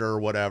editor or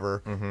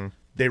whatever. Mm-hmm.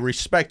 They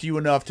respect you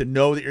enough to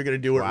know that you're going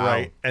to do it Wow.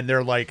 right, and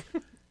they're like,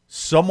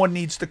 someone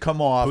needs to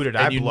come off. Who did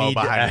and I you blow need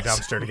to behind a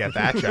ask- dumpster to get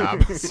that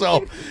job?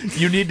 So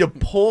you need to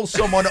pull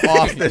someone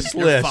off this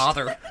Your list.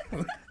 father.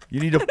 You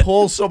need to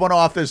pull someone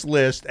off this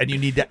list, and you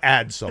need to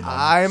add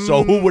someone.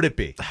 So who would it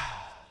be?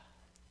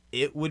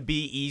 It would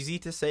be easy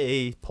to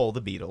say pull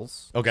the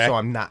Beatles. Okay. So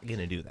I'm not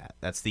gonna do that.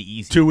 That's the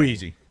easy. Too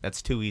easy.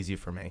 That's too easy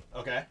for me.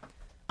 Okay.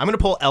 I'm gonna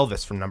pull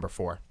Elvis from number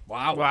 4.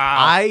 Wow.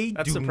 I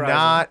That's do surprising.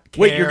 not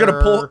care. Wait, you're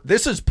gonna pull?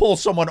 This is pull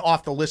someone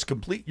off the list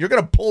complete. You're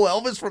gonna pull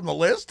Elvis from the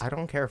list? I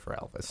don't care for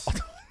Elvis.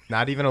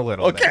 Not even a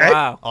little. Okay. bit.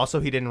 Wow. Also,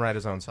 he didn't write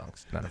his own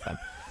songs. None of them.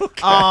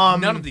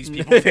 None of these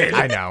people did.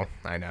 I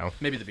know.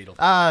 Maybe the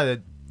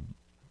Beatles.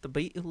 The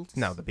Beatles?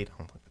 No, the Beatles. I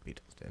don't think the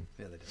Beatles did.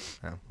 Yeah, they did.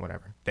 No,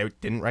 whatever. They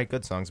didn't write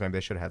good songs. Maybe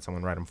they should have had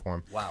someone write them for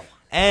them. Wow.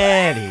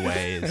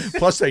 Anyways,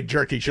 Plus, they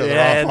jerk each other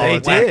Yeah, off. all they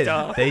the time. did.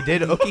 off. They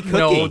did. Ookie cookie.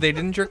 No, they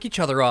didn't jerk each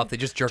other off. They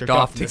just jerked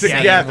off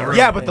together.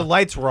 Yeah, but the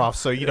lights were off,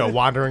 so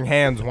wandering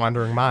hands,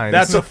 wandering minds.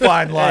 That's a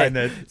fine line.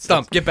 That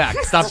Stump, get back.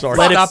 Stop. Sorry.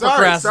 Stop Sorry,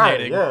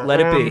 procrastinating. sorry, yeah.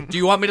 Let it be. Do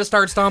you want me to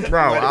start, Stump? no.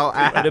 I'll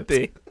Let add. it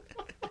be.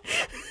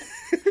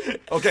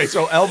 okay.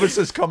 So Elvis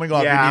is coming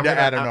off. Yeah, you need I'm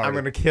to add an gonna, I'm artist.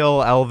 gonna kill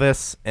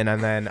Elvis, and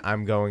then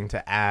I'm going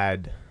to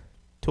add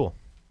Tool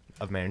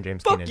of Marin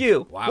James. Fuck Keenan.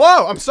 you. Wow.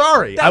 Whoa, I'm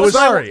sorry. That was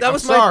sorry. That I'm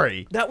was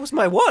sorry. That was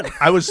my one.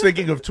 I was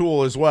thinking of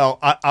Tool as well.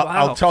 I'll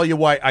Wow. tell you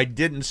why I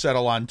didn't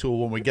settle on Tool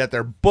when we get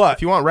there. But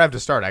If you want Rev to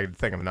start, I could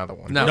think of another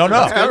one. No. No, no.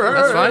 That's good.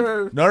 That's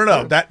fine.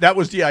 no. That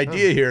was the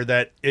idea here.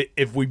 That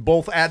if we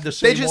both add the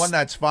same just- one,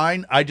 that's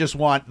fine. I just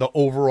want the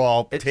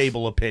overall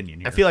table opinion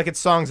here. I feel like it's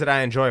songs that I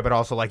enjoy, but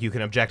also like you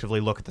can objectively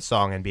look at the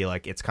song and be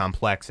like, it's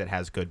complex, it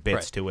has good bits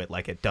Right. to it,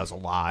 like it does a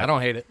lot. I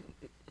don't hate it.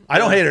 I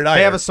don't hate it either.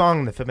 They have a song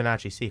in the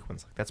Fibonacci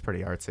sequence. Like, that's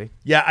pretty artsy.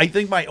 Yeah, I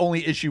think my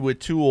only issue with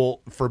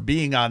Tool for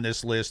being on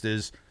this list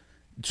is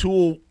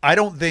Tool. I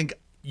don't think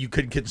you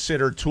could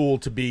consider Tool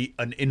to be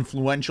an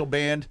influential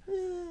band.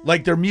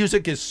 Like, their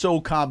music is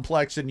so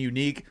complex and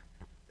unique.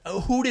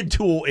 Who did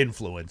Tool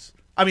influence?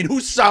 I mean,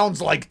 who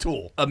sounds like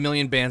Tool? A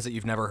million bands that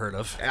you've never heard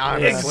of.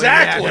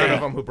 Exactly. None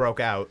of them who broke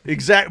out.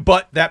 Exact.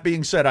 But that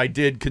being said, I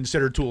did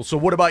consider Tool. So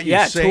what about you?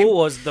 Yeah, Same? Tool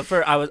was the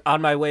first. I was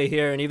on my way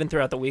here, and even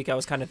throughout the week, I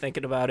was kind of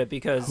thinking about it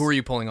because. Who are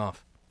you pulling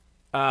off?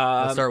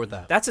 Let's start with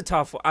that. That's a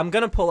tough one. I'm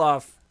gonna pull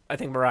off, I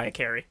think, Mariah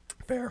Carey.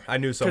 Fair. I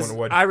knew 'Cause someone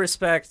would. I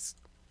respect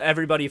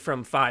everybody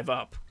from 5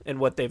 Up and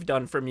what they've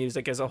done for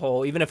music as a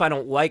whole. Even if I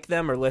don't like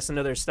them or listen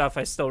to their stuff,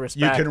 I still You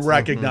respect. can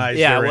recognize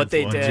their what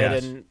they influence, did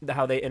yes. and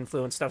how they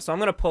influenced stuff. So I'm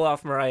gonna pull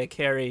off Mariah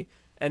Carey,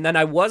 and then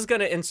I was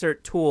gonna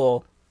insert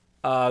Tool.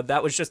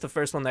 That was just the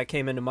first one that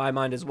came into my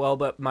mind as well.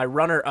 But my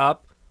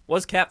runner-up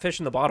was Catfish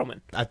and the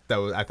Bottlemen I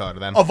thought of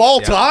them. Of all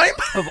time?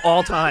 of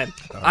all time.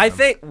 I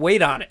think.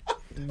 Wait on it.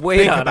 Wait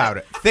Think on about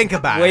it. Think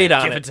about Wait it.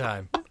 on Give it. it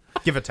time.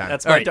 Give it time.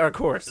 That's All my right. dark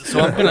horse.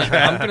 So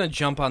I'm gonna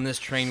jump on this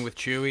train with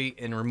Chewy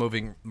in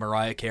removing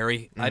Mariah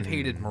Carey. I've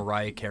hated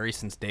Mariah Carey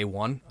since day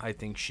one. I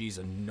think she's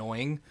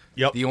annoying.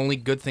 Yep. The only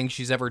good thing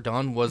she's ever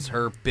done was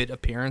her bit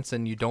appearance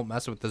in "You Don't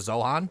Mess with the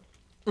Zohan."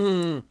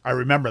 I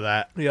remember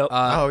that. Yep.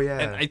 Oh, yeah.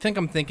 And I think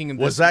I'm thinking of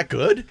Was this. that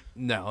good?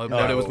 No,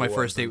 but it was my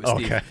first date with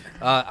Steve. Okay.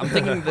 I'm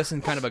thinking of this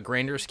in kind of a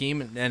grander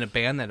scheme, and a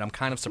band that I'm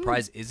kind of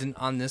surprised isn't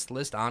on this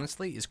list.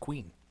 Honestly, is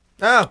Queen.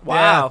 Oh,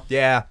 Wow.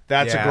 Yeah.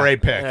 That's yeah. a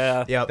great pick.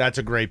 Yeah. Yep. That's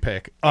a great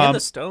pick. And the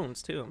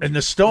Stones too. And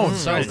the Stones.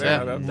 Stones,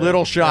 yeah.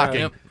 Little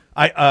shocking.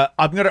 Yeah.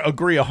 I'm gonna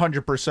agree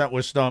 100%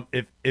 with Stump.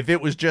 If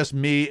it was just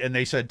me and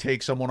they said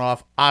take someone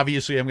off,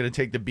 obviously I'm gonna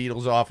take the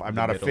Beatles off. I'm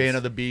not a fan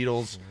of the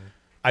Beatles.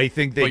 I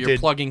think they But you're did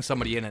plugging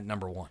somebody in at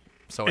number one,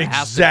 so it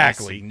has to be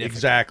exactly.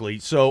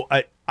 significant. So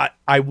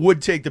I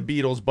would take the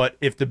Beatles, but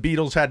if the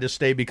Beatles had to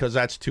stay because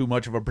that's too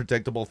much of a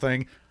predictable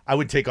thing, I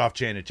would take off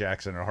Janet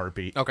Jackson in a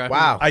heartbeat. Okay.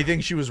 Wow. I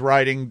think she was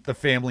riding the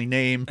family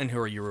name. And who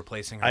are you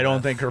replacing her I don't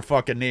with? think her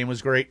fucking name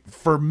was great.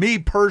 For me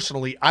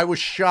personally, I was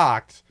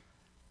shocked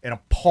and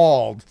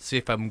appalled. See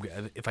if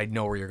I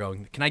know where you're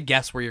going. Can I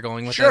guess where you're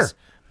going with Sure. this?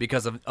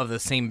 Because of the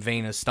same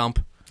vein as Stump.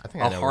 I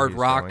think I a know where hard he's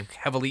rock, going.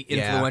 heavily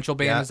Yeah, influential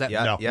band. yeah, Is that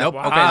yeah, No. yeah. Nope.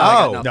 Wow. Okay. I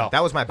got Oh, nothing.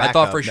 that was my I backup.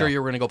 thought for sure No. you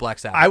were going to go Black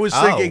Sabbath. I was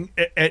Oh. thinking,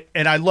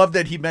 and I love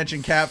that he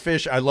mentioned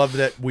Catfish. I love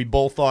that we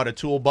both thought of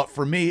Tool. But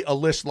for me, a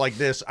list like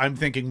this, I'm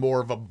thinking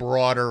more of a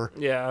broader,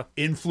 Yeah.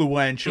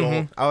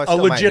 influential, Oh, I a still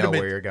might know legitimate,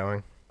 where you're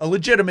going. a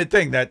legitimate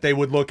thing that they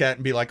would look at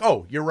and be like,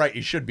 "Oh, you're right.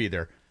 You should be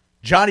there."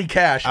 Johnny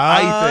Cash, I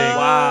think.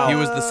 Wow. He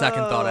was the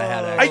second thought I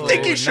had. I Actually.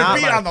 think he should Not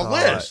be my on the thought.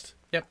 list.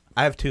 Yep.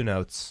 I have 2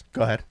 notes.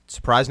 Go ahead.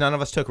 Surprised none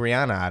of us took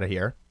Rihanna out of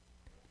here.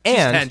 She's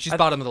And 10. She's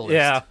bottom of the list.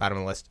 Yeah. bottom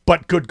of the list.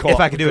 But good call.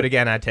 If I could do it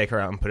again, I'd take her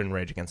out and put in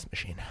Rage Against the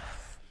Machine.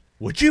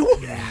 Would you?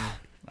 Yeah.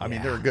 I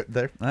mean, they're good.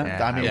 They're,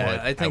 Yeah, I mean, Yeah, would.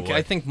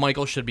 I think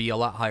Michael should be a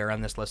lot higher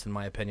on this list, in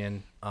my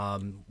opinion. I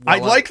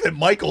well, like that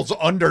Michael's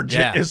under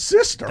Yeah. his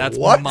sister. That's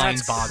what?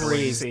 mind-boggling.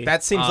 Crazy.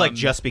 That seems like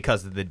just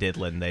because of the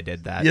Diddlin they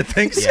did that. You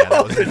think Yeah, so?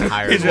 that was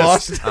entirely. He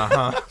lost.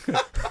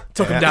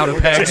 took him down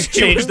a peg.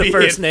 Change the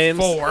first names.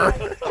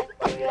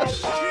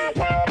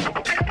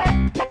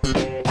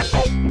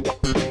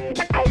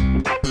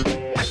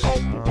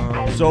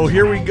 So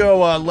here we go.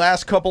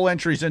 Last couple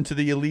entries into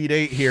the Elite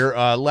Eight here.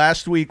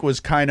 Last week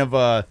was kind of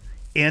a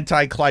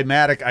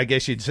anticlimactic, I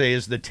guess you'd say,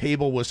 as the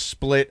table was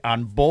split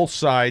on both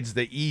sides,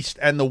 the East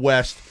and the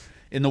West.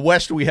 In the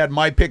West, we had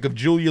my pick of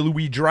Julia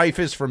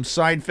Louis-Dreyfus from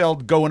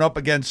Seinfeld going up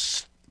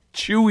against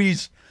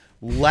Chewy's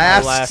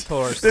last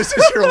horse. This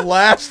is your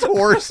last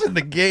horse in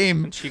the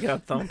game, She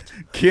got thumped.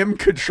 Kim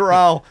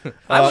Cattrall.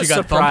 I was she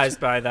got surprised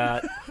by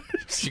that.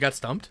 She got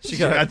stumped. She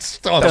got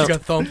stumped. She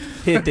got thumped.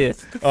 Hit it.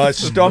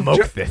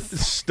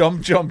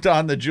 Stump jumped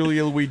on the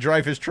Julia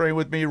Louis-Dreyfus train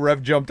with me.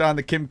 Rev jumped on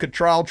the Kim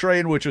Cattrall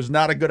train, which was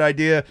not a good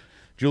idea.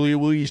 Julia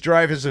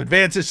Louis-Dreyfus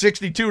advances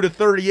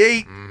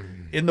 62-38.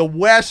 In the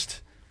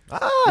West,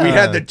 we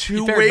had the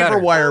 2 fared waiver better.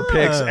 wire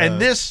picks,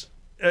 and this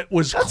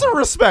was That's a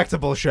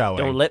respectable showing.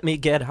 Don't let me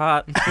get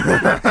hot.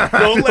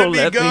 don't let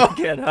me go.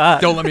 get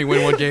hot. Don't let me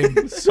win one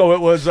game. So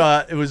it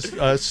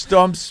was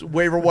Stump's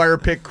waiver wire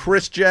pick,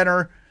 Kris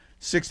Jenner,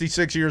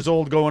 66 years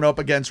old, going up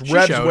against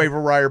Rev's showed. waiver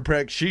wire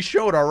pick. She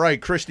showed all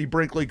right. Christy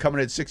Brinkley coming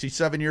at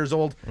 67 years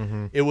old.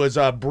 It was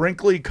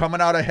Brinkley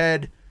coming out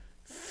ahead,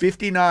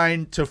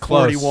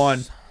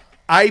 59-41.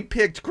 I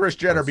picked Kris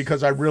Jenner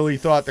because I really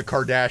thought the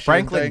Kardashian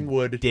Franklin thing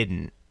would.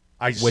 didn't,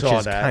 I which saw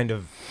is that. kind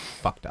of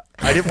fucked up.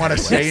 I didn't want to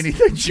say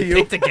anything to you.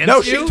 Picked against No,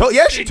 you?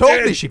 she told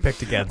did. me she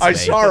picked against I me.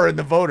 saw her in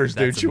the voters,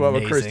 dude. That's She went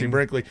with amazing. Christy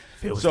Brinkley.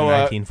 It was So, the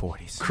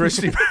 1940s.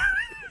 Christy.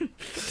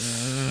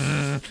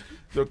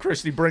 So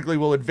Christy Brinkley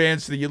will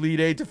advance to the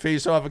Elite Eight to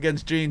face off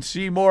against Jane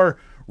Seymour.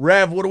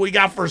 Rev, what do we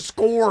got for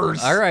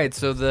scores? All right,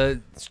 so the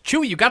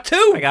Chewy, you got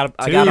 2. I got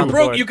you on the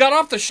broke. board. You got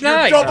off the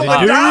schneid. Double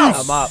I'm it down. up.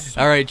 I'm up.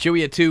 All right,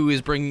 Chewy at 2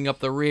 is bringing up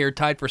the rear.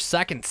 Tied for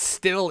second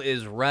still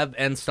is Rev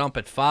and Stump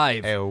at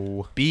 5.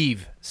 Ew.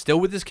 Beeve still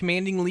with his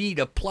commanding lead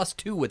of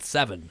 +2 with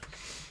 7.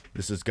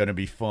 This is going to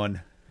be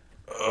fun.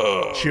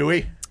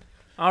 Chewy.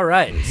 All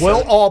right.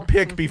 We'll all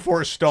pick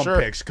before Stump Sure.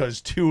 picks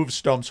because two of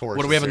Stump's horses.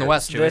 What do we have in the here.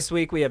 West, Chewy? This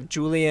week we have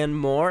Julianne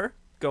Moore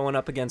going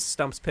up against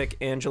Stump's pick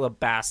Angela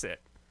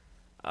Bassett.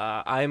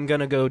 I am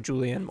gonna go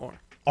Julianne Moore.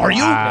 Are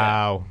you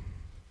Wow.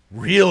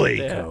 really?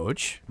 Yeah.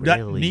 Coach.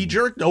 Really? Knee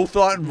jerk? No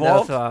thought No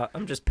involved. thought.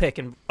 I'm just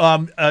picking.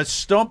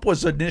 Stump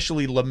was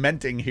initially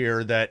lamenting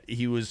here that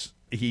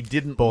he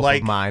didn't Both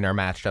like of mine are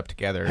matched up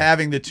together.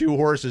 having the two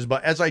horses,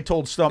 but as I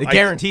told Stump, It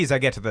guarantees I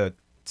get to the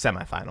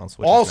semifinals.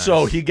 Which also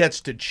is nice. he gets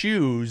to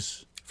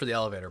choose. For the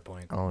elevator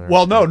point. Oh,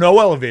 Well, no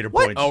elevator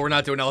points. Oh, we're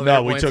not doing elevator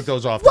no, we points? took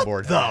those off the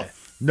board.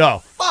 No,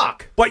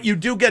 fuck. but you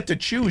do get to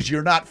choose.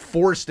 You're not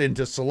forced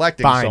into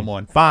selecting Fine.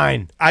 someone.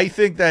 Fine. I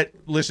think that,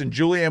 listen,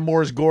 Julianne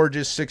Moore's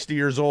gorgeous, 60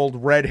 years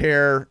old, red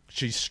hair.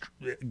 She's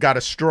got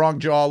a strong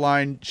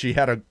jawline. She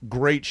had a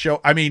great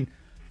show. I mean,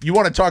 you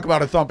want to talk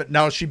about a thump.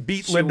 Now, she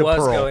beat She Linda was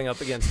Pearl. going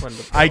up against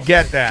Linda Pearl. I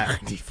get that.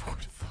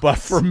 But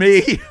for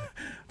me,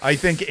 I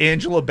think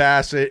Angela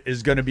Bassett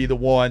is going to be the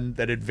one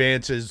that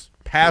advances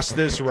past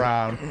this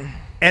round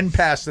and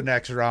past the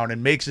next round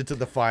and makes it to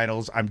the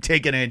finals. I'm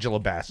taking Angela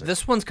Bassett.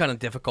 This one's kind of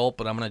difficult,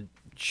 but I'm going to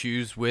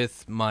choose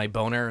with my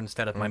boner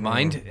instead of my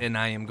mind, and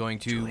I am going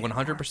to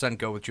 100%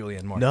 go with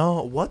Julianne Moore.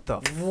 No, what the?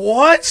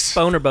 What?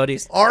 Boner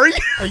buddies. Are you?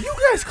 Are you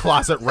guys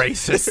closet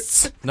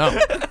racists? No.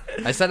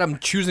 I said I'm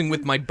choosing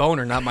with my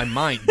boner, not my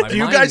mind. My Do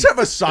you mind- guys have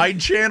a side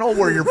channel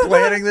where you're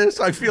planning this?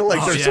 I feel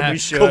like there's yeah, some we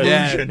should.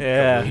 collusion.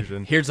 Yeah.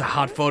 Here's a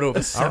hot photo of a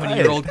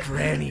 70-year-old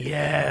granny.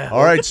 Yeah.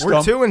 All right,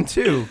 We're Stump.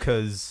 2-2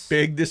 because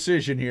Big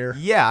decision here.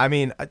 yeah, I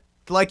mean,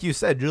 like you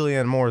said,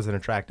 Julianne Moore is an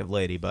attractive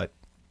lady, but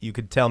you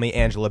could tell me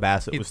Angela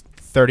Bassett was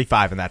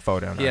 35 in that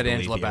photo. And He I had believe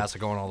Angela you.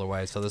 Bassett going all the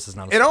way, so this is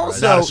not a And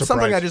surprise. Not also a surprise.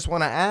 something I just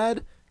want to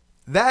add.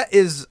 That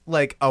is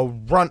like a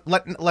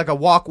like a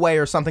walkway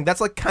or something.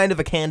 That's like kind of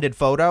a candid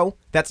photo.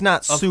 That's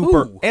not Of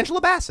super. who? Angela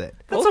Bassett.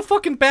 That's a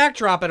fucking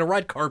backdrop at a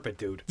red carpet,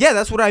 dude. Yeah,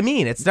 that's what I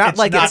mean. It's not It's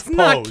like not it's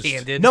Not posed.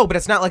 candid. no, but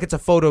it's not like it's a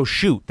photo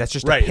shoot. That's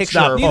just Right, a it's picture.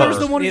 not of Neither's her.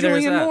 the one of Neither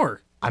is Julianne that.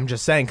 Moore. I'm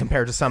just saying,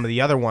 compared to some of the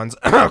other ones,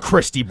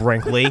 Christy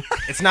Brinkley,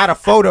 it's not a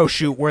photo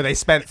shoot where they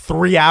spent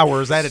 3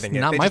 hours editing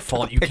it. Not They my just took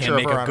fault you picture can't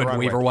of make her a on good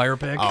runway. waiver wire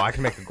pick. Oh, I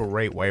can make a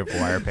great waiver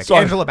wire pick. So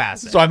I'm- Angela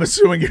Bassett. So I'm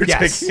assuming you're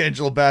Yes. taking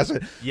Angela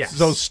Bassett. Yes.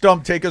 So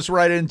Stump, take us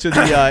right into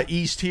the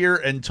East here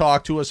and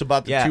talk to us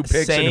about the yeah, two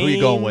picks same and who you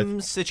going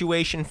with.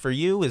 situation for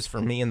you is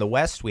for me in the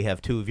West. We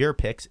have two of your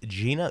picks.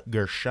 Gina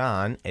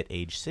Gershon at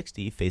age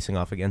 60 facing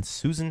off against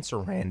Susan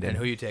Sarandon. And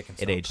who you taking, At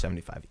Stump? age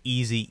 75.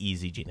 Easy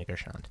Gina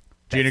Gershon.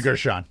 Gina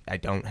Gershon. I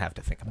don't have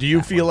to think about Do you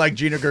that feel one. like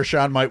Gina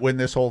Gershon might win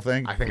this whole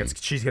thing? I think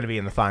she's going to be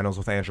in the finals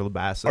with Angela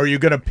Bassett. Are you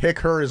going to pick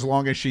her as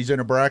long as she's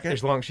in a bracket?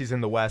 As long as she's in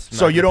the West. I'm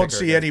So not you gonna don't pick her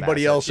see against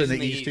anybody Bassett. else in She's the in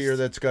the East here East.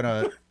 that's going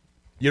to...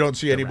 You don't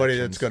see anybody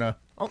that's going to...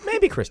 Oh,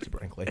 maybe Christy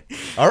Brinkley.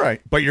 All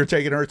right. But you're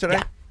taking her today?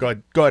 Yeah.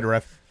 Go ahead,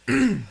 Ref.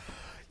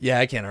 Yeah,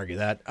 I can't argue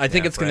that. I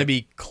think Yeah, it's going to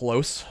right. be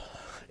close.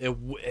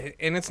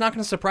 And it's not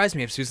going to surprise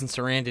me if Susan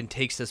Sarandon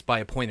takes this by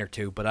a point or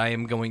two, but I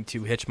am going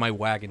to hitch my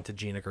wagon to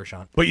Gina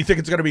Gershon. But you think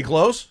it's going to be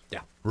close? Yeah.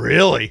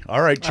 Really?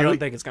 All right, I don't Chewy.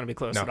 think it's going to be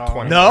close No, at all.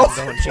 20 No? I'm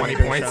going 20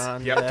 Gina points.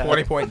 Gershon. Yep, Yeah.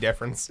 20-point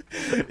difference.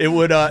 It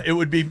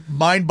would be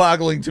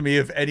mind-boggling to me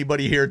if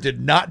anybody here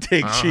did not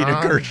take Gina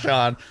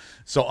Gershon.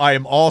 So I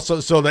am also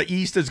the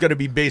East is going to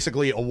be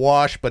basically a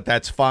wash, but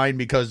that's fine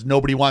because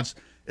nobody wants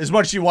as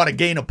much as you want to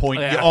gain a point,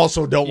 Yeah. you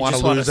also don't You want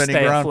just to wanna lose any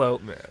stay ground.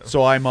 afloat.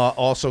 So I'm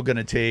also going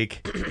to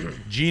take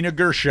Gina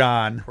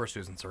Gershon. Poor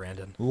Susan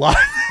Sarandon.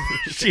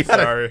 she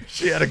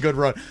had a good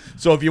run.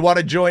 So if you want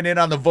to join in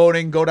on the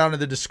voting, go down to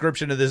the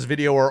description of this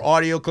video or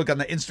audio. Click on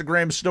the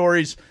Instagram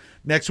stories.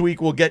 Next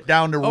week we'll get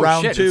down to Oh,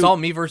 round shit. 2. It's all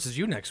me versus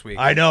you next week.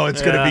 I know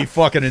it's going to Yeah. be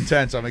fucking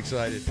intense. I'm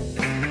excited.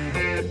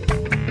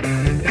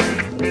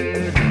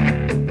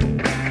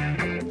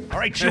 All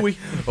right, Chewy.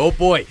 Oh,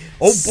 boy.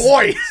 Oh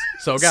boy.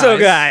 So, guys. So,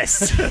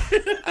 guys,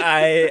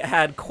 I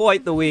had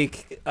quite the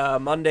week.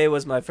 Monday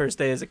was my first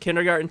day as a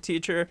kindergarten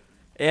teacher,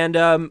 and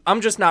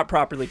I'm just not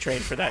properly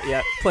trained for that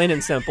yet. Plain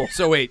and simple.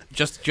 So, wait.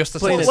 Just to set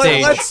Plain the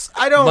and stage.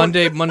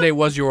 simple. Monday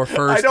was your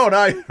first I don't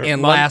either.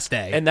 and last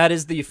day. And that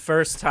is the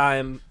first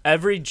time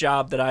every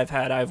job that I've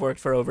had, I've worked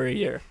for over a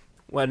year.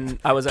 When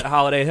I was at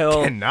Holiday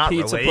Hill, Cannot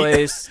pizza relate.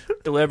 place,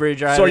 delivery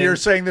driving. So you're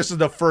saying this is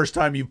the first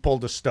time you've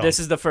pulled a stump? This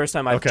is the first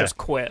time I've Okay. just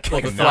quit,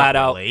 like Cannot flat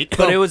out. relate.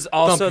 But it was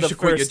also Thump, you the should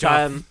quit your first job.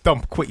 time.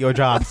 Thump, quit your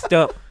job.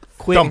 Dump,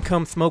 quit Dump. and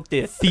come smoke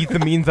this. Feed the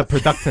means of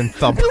production,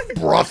 thump.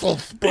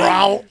 Brussels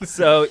sprout.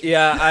 So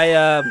yeah,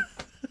 I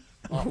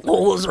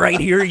Lola's right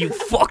here, you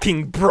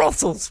fucking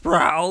Brussels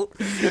sprout.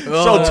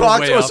 So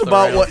talk way to us off the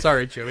about rails. what.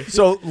 Sorry, Chewy.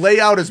 So lay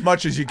out as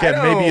much as you can.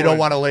 I Maybe you don't- don't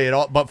want to lay it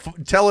all, but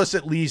tell us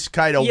at least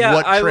kind of Yeah,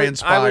 what I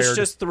transpired. was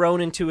just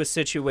thrown into a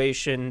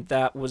situation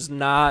that was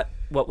not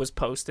what was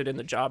posted in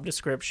the job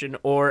description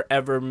or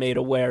ever made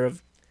aware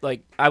of.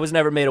 Like I was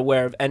never made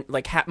aware of, and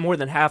like more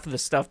than half of the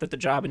stuff that the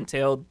job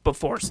entailed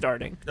before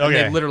starting. And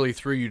okay. they literally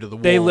threw you to the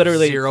wall. They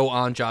literally Zero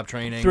on-job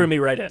training. Threw me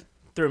right in.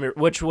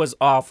 Which was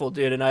awful,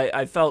 dude, and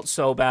I felt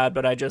so bad,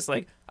 but I just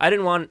like I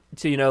didn't want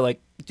to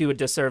do a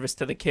disservice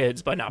to the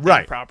kids by not being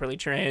Right. properly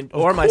trained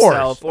Of or course,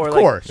 myself or of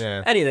like course.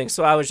 Yeah. anything.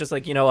 So I was just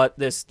like, you know what,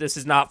 this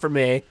is not for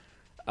me.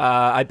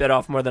 I bit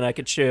off more than I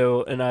could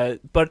chew,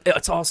 but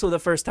it's also the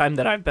first time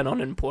that I've been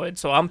unemployed,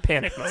 so I'm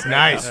panic mode.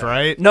 Nice,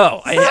 right?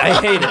 No, I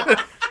hate it.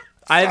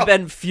 I've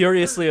been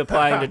furiously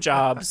applying to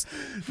jobs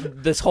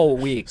this whole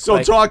week. So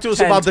like talk to us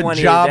 10, about the 20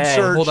 a job day.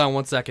 search. Hold on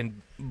one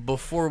second.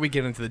 Before we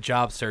get into the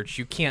job search,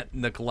 you can't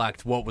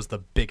neglect what was the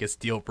biggest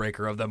deal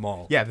breaker of them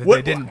all. Yeah, they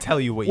What- didn't tell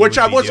you what you Which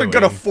would I be wasn't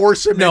doing. going to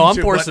force him No, I'm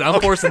into. forcing. but-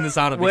 I'm forcing this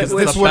on him because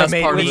Which it's the would've best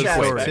made part of me the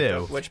quick, story.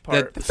 too. Which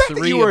part? That fact that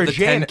 3 you were of a the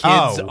 10 kids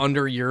oh.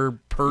 under your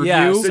purview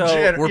Yeah,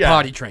 so- were yeah.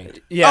 potty trained.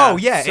 Yeah. Oh,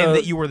 yeah, so- and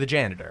that you were the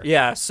janitor.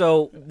 Yeah,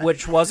 so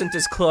which wasn't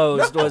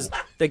disclosed was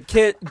the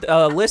kid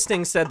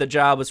listing said the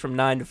job was from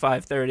 9 to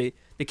 5:30.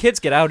 The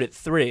kids get out at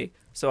 3.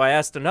 So I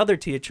asked another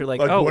teacher like,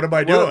 Like, what am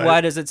I doing?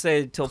 Why does it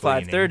say till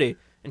Cleaning. 5:30?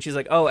 And she's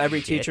like, "Oh,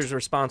 every teacher's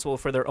responsible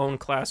for their own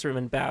classroom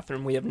and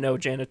bathroom. We have no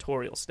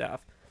janitorial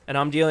staff." And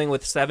I'm dealing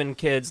with 7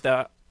 kids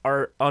that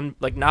are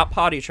not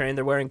potty trained.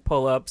 They're wearing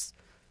pull-ups.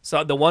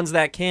 So the ones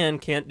that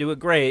can't do it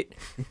great.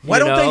 Why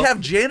you don't they know? have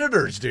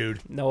janitors, dude?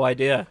 No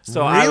idea.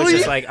 So I was Really?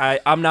 just like,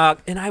 I'm not,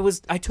 and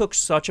I took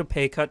such a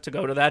pay cut to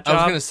go to that I was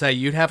job. gonna say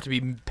you'd have to be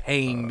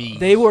paying me.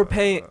 They were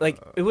paying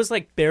it was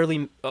like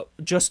barely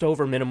just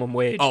over minimum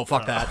wage. Oh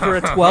fuck that. For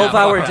a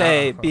 12-hour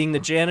day, being the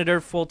janitor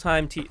full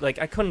time, I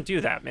couldn't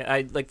do that, man.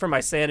 I for my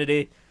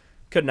sanity,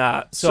 could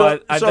not. So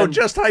I've been,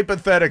 just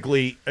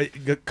hypothetically,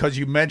 because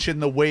you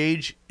mentioned the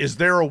wage, is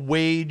there a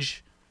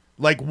wage?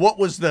 Like, what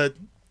was the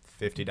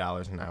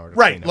 $50 an hour. To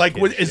right? clean up Like,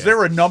 kids' is shit.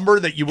 there a number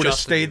that you would have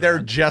Just to stayed do there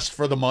that. just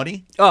for the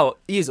money?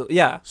 easily,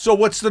 yeah. So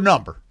what's the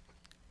number?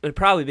 It'd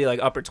probably be like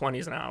upper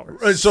 20s an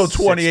hour. So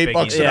 28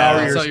 bucks an Yeah. hour. Don't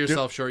Don't you're sell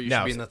yourself short. You No,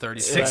 should be in the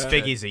 30s. Six Yeah.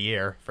 figures a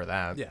year for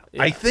that. Yeah.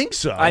 I think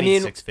so. I need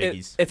mean, 6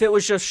 figures. if it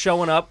was just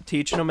showing up,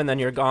 teaching them, and then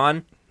you're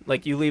gone,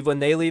 like you leave when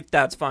they leave,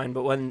 that's fine.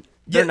 But when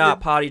they're Yeah, not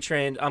potty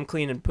trained, I'm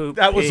cleaning poop.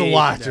 that was a pee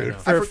lot, dude.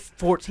 For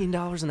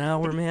 $14 an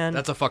hour, man.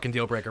 That's a fucking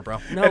deal breaker, bro.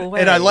 no way.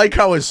 And I like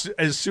how as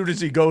soon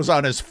as he goes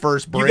on his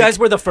first break, you guys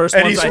were the first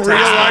and ones he's I texted.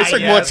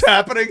 realizing Yes. what's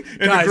happening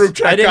in Guys, the group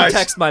chat. I didn't guys.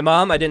 text my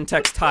mom. I didn't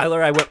text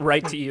Tyler. I went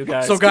right to you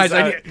guys. So guys,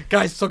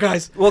 'cause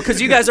guys, well,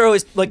 because you guys are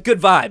always like good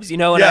vibes, you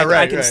know, and Yeah, I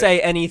right, can right. say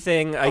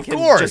anything. I can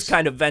course. just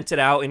kind of vent it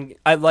out, and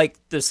I like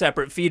the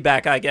separate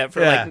feedback I get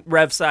for Yeah. like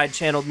Rev Side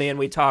channeled me, and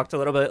we talked a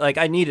little bit. Like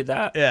I needed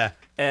that, Yeah.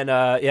 and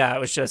it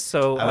was just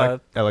so.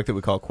 I like that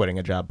we call quitting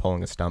a job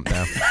pulling a stump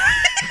now.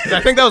 'Cause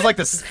I think that was like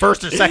the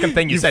first or second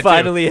thing you, You said.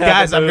 finally too. had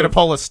Guys, to I'm gonna move.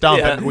 pull a stump,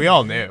 Yeah. and we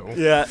all knew.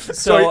 yeah,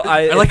 so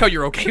I like how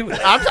you're okay with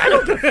it. I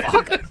don't give a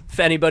fuck. if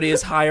anybody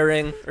is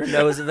hiring or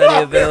knows of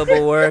any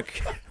available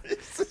work,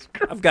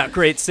 I've got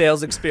great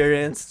sales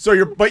experience. So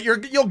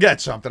you'll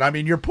get something. I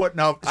mean, you're putting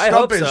out I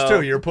Stump hope is so.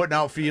 too. You're putting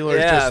out feelers,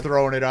 Yeah. just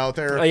throwing it out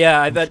there. Oh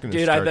yeah, I bet, gonna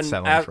dude. I've start been,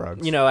 selling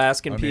drugs.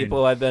 asking I mean-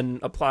 people. I've been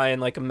applying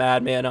like a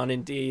madman on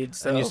Indeed.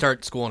 So And you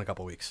start school in a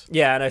couple weeks.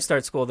 yeah, and I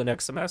start school the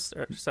next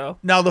semester. So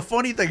Now the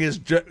funny thing is,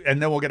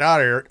 and then we'll get out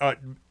of here.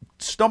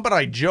 Stump and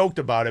I joked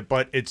about it,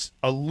 but it's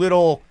a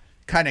little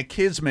kind of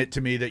kismet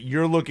to me that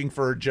you're looking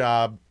for a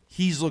job.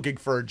 He's looking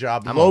for a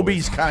job. I'm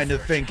Lobie's kind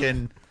of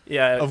thinking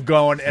yeah, of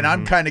going, and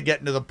I'm kind of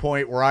getting to the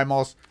point where I'm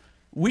also.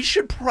 We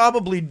should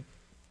probably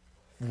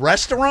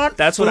restaurant.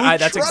 that's what food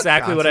that's truck?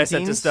 exactly what I said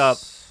to Constantine's?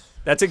 Stuff.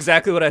 That's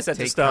exactly what I said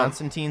to Take Stump.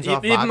 Constantine's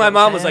off Even vodka my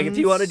mom was like, stands.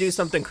 if you want to do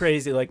something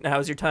crazy, like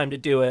now's your time to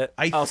do it.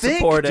 I I'll think,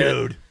 support it.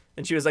 dude.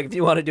 And she was like, if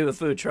you want to do a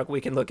food truck, we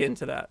can look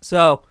into that.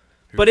 So,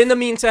 but in the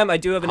meantime, I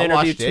do have an I'll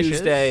wash interview dishes.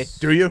 Tuesday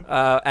Do you?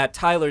 at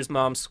Tyler's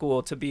mom's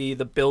school to be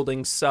the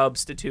building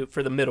substitute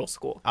for the middle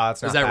school. Oh,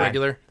 that's not Is that bad.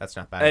 regular? That's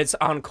not bad. It's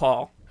on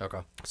call. Okay.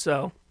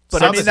 So, But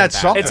but I it's, mean, that's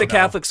bad. something. it's a though.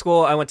 Catholic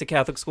school. I went to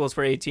Catholic schools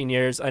for 18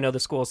 years. I know the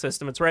school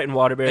system. It's right in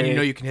Waterbury. And you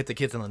know you can hit the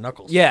kids in the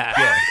knuckles. Yeah.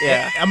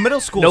 Yeah. A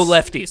middle school No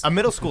lefties. A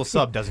middle school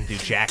sub doesn't do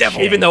jack Devil.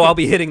 shit. Even though I'll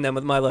be hitting them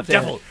with my left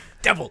hand.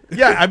 Devil.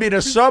 Yeah, I mean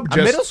a sub A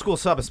just. middle school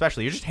sub,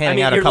 especially, you're just I handing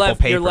mean, out a you're couple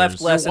left, papers. you're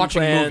left lesson watching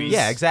plans. movies.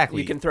 Yeah,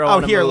 exactly. You can throw Oh,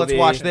 on a here, let's movie.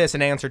 watch this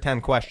and answer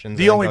 10 questions.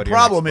 the and then only go to your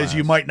problem next is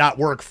you class. might not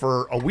work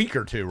for a week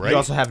or two, right? You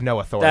also have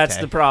no authority. That's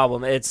the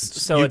problem.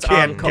 It's You it's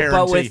can't on call.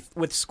 But guarantee.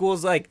 with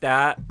schools like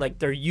that, like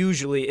there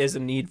usually is a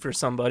need for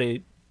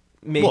somebody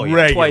maybe Well,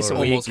 yeah. twice a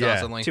Regularly. week, Almost Yeah.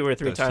 constantly. 2 or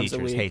 3 Those times a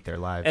teachers week. hate their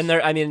lives. And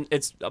I mean,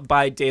 it's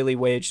by daily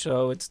wage,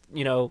 so it's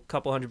a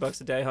couple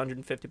 $100 a day,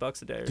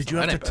 $150 a day. Or Did you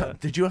something have to? like that.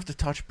 Did you have to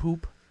touch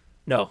poop?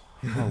 No,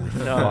 no.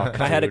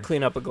 fuck, I had to dude.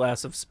 clean up a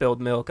glass of spilled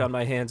milk on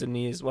my hands and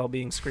knees while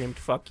being screamed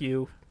 "fuck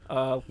you."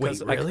 'Cause Wait,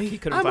 really? he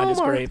couldn't I'm find his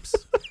Omar. grapes.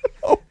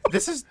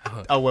 This is.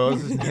 Oh, what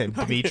was his name?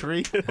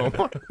 Dimitri? I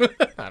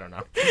don't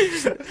know.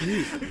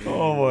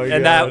 Oh my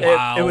And that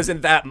Wow. it was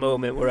in that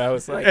moment where I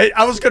was like,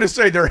 I was gonna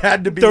say there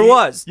had to be. there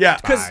was, Yeah.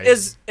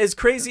 because as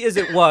crazy as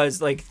it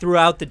was, like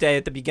throughout the day,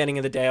 at the beginning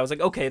of the day, I was like,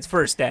 okay, it's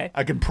first day.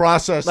 I can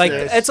process Like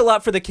this. it's a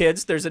lot for the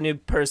kids. There's a new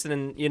person,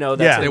 and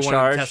that's Yeah. in They wanna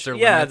charge. test their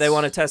yeah, limits. they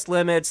want to test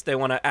limits. They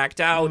want to act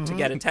out to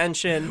get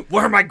attention.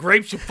 Where are my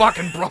grapes, you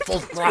fucking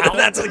Brussels sprout?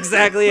 That's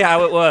exactly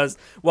how it was.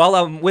 While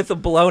I'm with a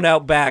blown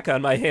out back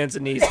on my hands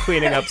and knees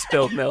cleaning up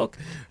spilled milk,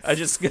 I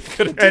just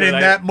couldn't do And it. in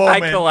I- that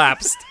moment- I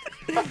collapsed.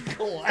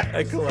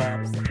 I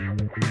collapsed.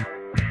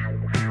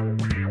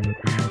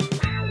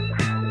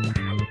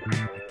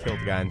 Killed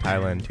the guy in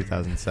Thailand in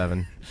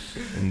 2007,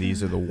 and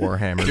these are the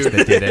Warhammers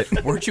that did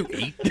it. Weren't you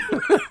 8?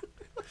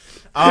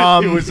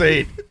 He was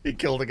 8. He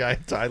killed a guy in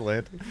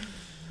Thailand.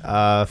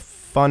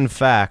 Fun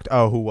fact.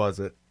 Oh, who was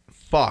it?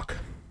 Fuck.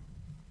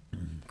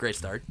 Great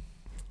start.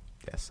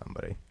 Guess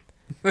somebody.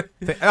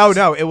 Oh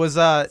no, it was.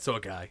 So a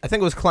guy. I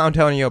think it was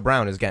Clowntonio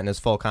Brown is getting his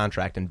full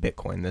contract in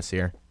Bitcoin this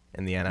year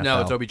in the NFL.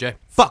 No, it's OBJ.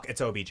 Fuck, it's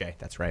OBJ.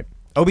 That's right.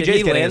 OBJ's he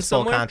getting land his full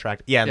somewhere?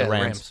 contract. Yeah, in Yeah, the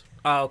Rams.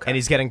 Oh, okay. And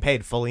he's getting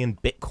paid fully in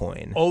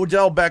Bitcoin.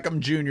 Odell Beckham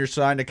Jr.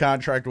 signed a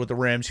contract with the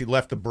Rams. He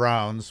left the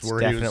Browns, It's where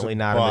he was definitely a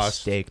not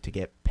bust. a mistake to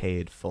get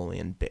paid fully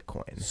in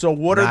Bitcoin. So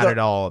what are not the- at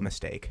all a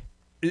mistake.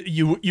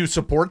 You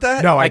support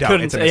that? No, I I don't.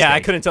 couldn't. It's a Yeah, I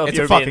mistake. couldn't tell if It's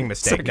you a were being fucking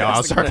mistake. No, I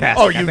was sarcastic.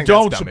 sarcastic. Oh, I you think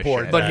don't that's dumb as support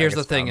shit. that. But I here's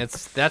think the thing: dumb.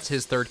 that's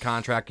his third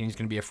contract, and he's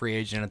going to be a free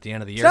agent at the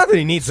end of the year. It's not that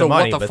he needs so the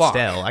money, what the but fuck?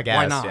 still, I guess.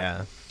 Why not?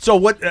 Yeah. So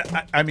what?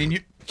 I mean, you.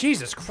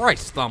 Jesus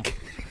Christ, Thump!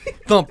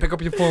 Thump, pick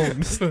up your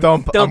phone.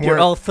 Thump, Dump, you're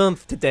all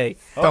thumped today.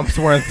 Thump's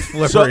wearing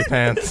slippery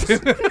pants.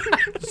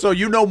 So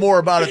you know more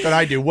about it than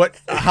I do. What?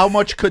 How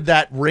much could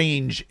that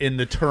range in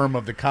the term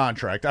of the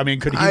contract? I mean,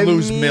 could he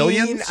lose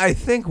millions? I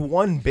think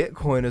one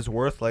Bitcoin is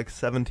worth like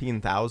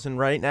 17,000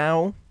 right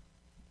now.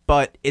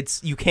 But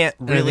you can't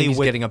I think really he's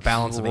getting a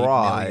balance of 8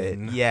 withdraw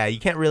million. it. Yeah, you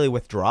can't really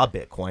withdraw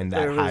Bitcoin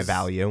that There high was-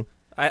 value.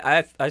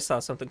 I saw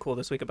something cool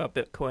this week about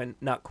Bitcoin.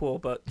 Not cool,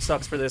 but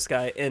sucks for this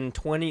guy. In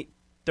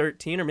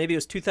 2013 or maybe it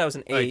was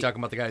 2008. Are you talking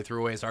about the guy who threw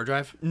away his hard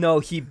drive? No,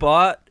 he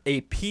bought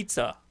a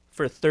pizza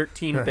for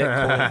 13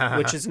 Bitcoin,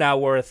 which is now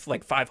worth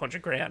like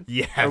 500 grand.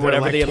 Yeah, or they're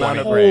whatever like the amount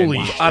of 20 grand. Holy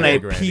Wow, shit. on a 20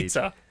 grand each.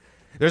 pizza.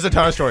 There's a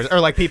ton of stories. Or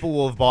like people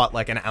will have bought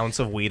like an ounce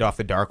of weed off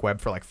the dark web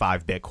for like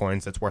 5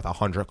 Bitcoins that's worth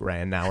 100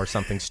 grand now or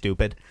something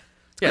stupid.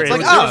 Yeah, it's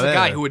crazy. like there was a Oh,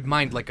 guy yeah. who would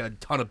mine like a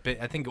ton of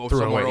I think Threw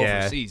somewhere away, yeah.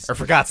 overseas, Or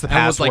forgot the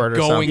and was like password or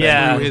going something. through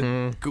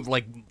Yeah. his,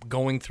 like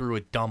going through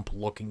a dump,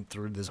 looking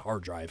through this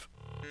hard drive.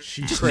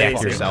 Jesus Neck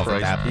fucking yourself at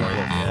Christ, that point.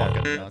 people Yeah.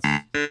 fucking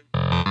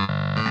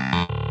nuts.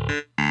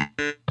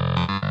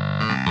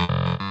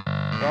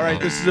 All right,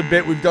 this is a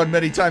bit we've done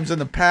many times in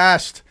the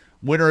past.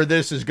 Winner of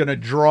this is going to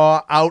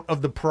draw out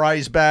of the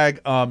prize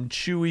bag.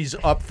 Chewy's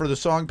up for the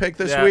song pick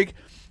this Yeah. week.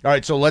 All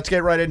right, so let's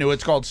get right into it.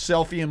 It's called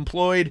Selfie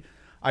Employed.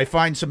 I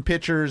find some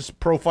pictures,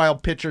 profile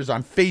pictures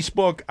on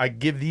Facebook. I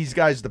give these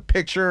guys the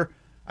picture.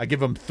 I give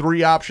them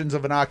 3 options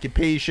of an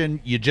occupation.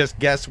 You just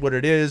guess what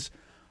it is.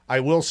 I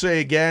will say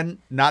again,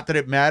 not that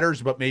it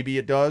matters, but maybe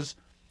it does.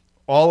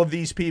 All of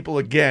these people,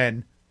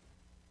 again,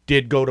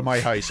 did go to my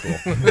high school.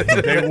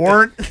 They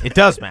weren't It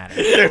does matter.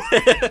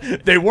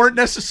 they weren't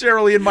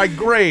necessarily in my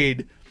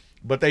grade,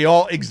 but they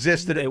all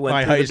existed They at went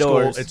my through high the school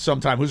doors. at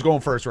some time. Who's going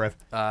first, Rev?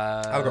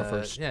 I'll go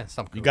first. Yeah,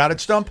 something. You got it,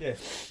 Stump? Yeah.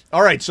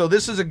 All right, so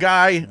this is a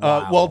guy.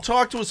 Well,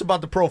 talk to us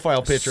about the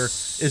profile picture.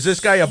 Is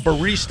this guy a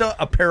barista,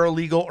 a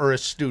paralegal, or a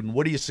student?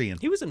 What are you seeing?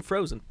 He was in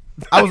Frozen.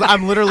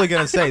 I'm literally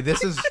gonna say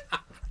this is.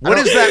 What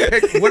is that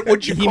pic? What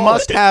would you He call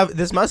must it? have.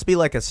 This must be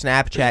like a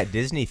Snapchat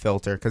Disney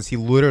filter because he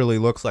literally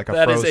looks like a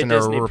That is a Frozen or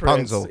Disney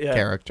Rapunzel prince, yeah.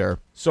 character.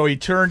 So he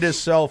turned his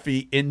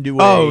selfie into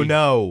a. Oh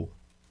no!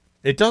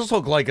 It does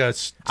look like a.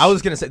 I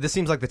was gonna say this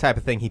seems like the type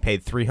of thing he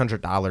paid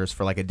 $300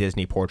 for, like a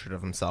Disney portrait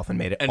of himself, and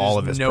made it and all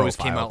his of his nose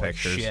profile came out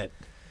pictures. like shit.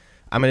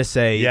 I'm gonna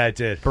say Yeah, it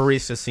did.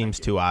 Barista seems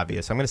too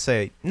obvious. I'm gonna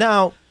say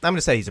no. I'm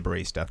gonna say he's a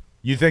barista.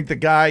 You think the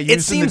guy? Using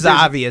It seems the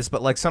Disney- obvious,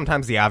 but like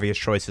sometimes the obvious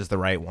choice is the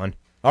right one.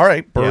 All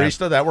right,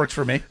 barista. That works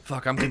for me.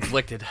 Fuck, I'm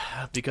conflicted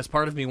because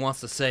part of me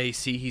wants to say,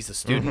 see, he's a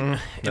student, in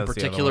That's the other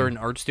particular one. an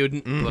art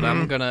student, but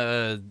I'm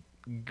gonna,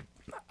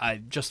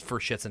 just for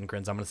shits and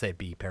grins, I'm gonna say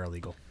B,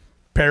 paralegal.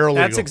 Paralegal.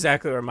 That's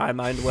exactly where my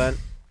mind went.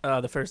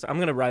 The first, I'm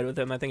gonna ride with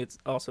him. I think it's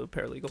also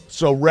paralegal.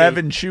 So Rev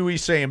and Chewy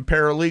saying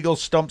paralegal,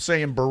 Stump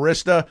saying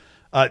barista.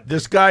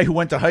 This guy who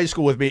went to high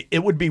school with me,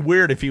 it would be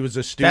weird if he was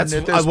a student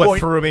That's at this what point.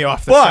 threw me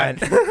off the But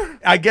scent.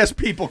 I guess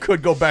people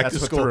could go back That's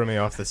to what school. threw me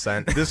off the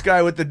scent. This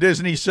guy with the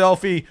Disney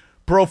selfie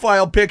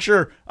profile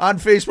picture on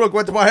Facebook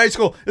went to my high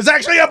school is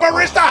actually a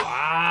barista.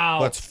 Wow.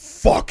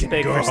 Let's fucking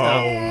Big go. for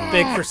Stump.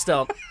 Big for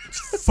Stump.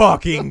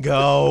 Fucking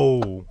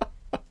go.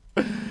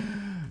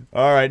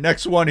 All right,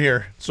 next one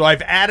here. So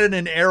I've added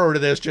an arrow to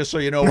this just so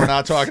you know we're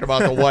not talking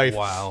about the wife.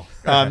 Wow.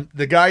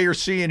 The guy you're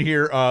seeing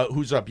here,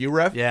 who's up? You,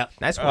 Rev? Yeah.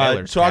 Nice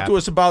Whalers talk cap. to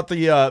us about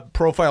the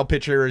profile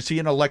picture. Is he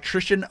an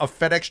electrician, a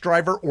FedEx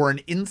driver, or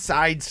an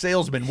inside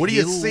salesman? What do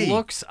you He see?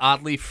 looks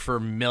oddly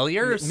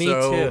familiar. Me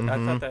so, too.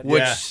 I thought that. Which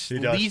Yeah, he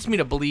does. leads me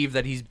to believe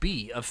that he's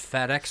B, a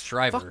FedEx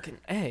driver. Fucking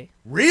A.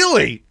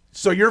 Really?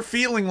 So you're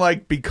feeling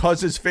like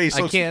because his face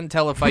I looks... can't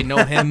tell if I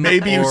know him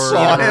Maybe you or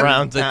saw him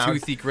around the town.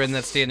 toothy grin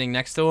that's standing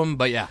next to him,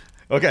 but yeah.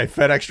 Okay,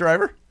 FedEx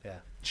driver? Yeah.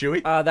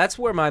 Chewy? That's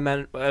where my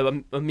man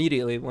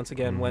immediately once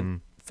again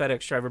went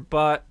FedEx driver.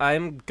 But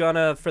I'm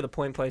gonna, for the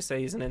point play,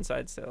 say he's an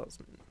inside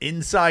salesman.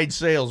 Inside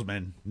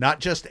salesman, not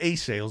just a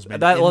salesman.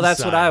 That's what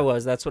inside. I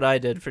was. That's what I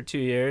did for 2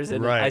 years,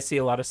 and Right. I see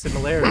a lot of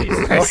similarities.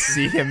 I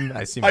see him.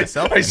 I see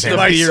myself. I in see him.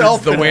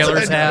 myself the in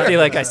Whalers it. I hat. feel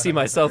like I see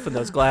myself in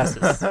those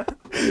glasses.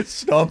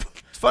 Stump.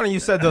 funny you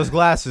said those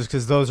glasses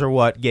because those are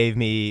what gave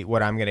me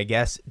what I'm going to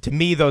guess. To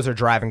me, those are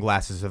driving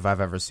glasses if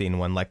I've ever seen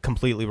one. Like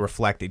completely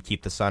reflected,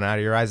 keep the sun out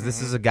of your eyes.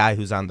 This is a guy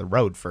who's on the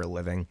road for a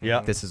living.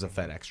 Yeah. This is a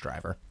FedEx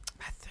driver.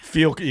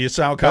 You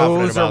sound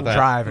confident Those about are that.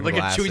 driving Look at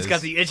glasses. Chewie's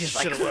got the itches.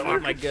 Like, Oh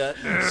my god.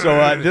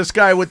 So this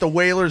guy with the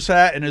Whalers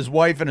hat and his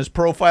wife and his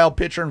profile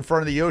picture in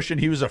front of the ocean,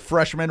 he was a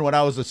freshman when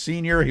I was a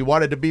senior. He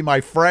wanted to be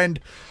my friend.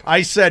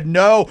 I said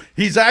no.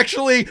 He's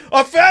actually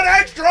a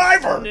FedEx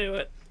driver. Knew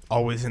it.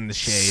 Always in the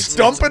shades.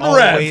 Stumpin' It's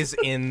Rev. Always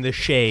in the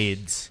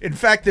shades. In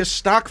fact, this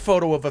stock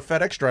photo of a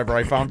FedEx driver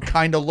I found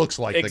kind of looks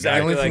like the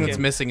Exactly. only thing like that's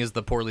him. missing is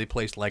the poorly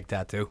placed leg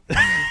tattoo.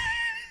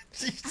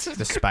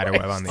 The spider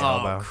web on the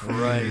elbow.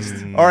 Christ.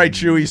 the guy. All right,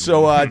 Chewy.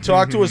 So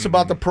talk to us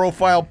about the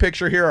profile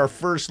picture here. Our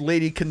first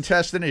lady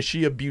contestant. Is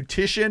she a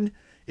beautician?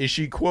 Is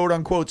she quote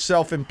unquote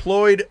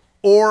self-employed?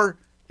 Or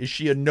is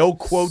she a no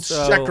quote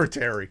So-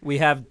 secretary? We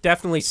have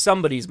definitely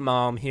somebody's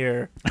mom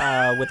here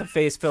with a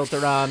face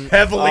filter on.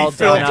 Heavily all done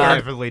filtered. up,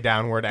 Heavily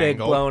downward big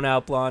angle. blown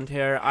out blonde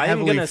hair. I am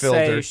Heavily going to say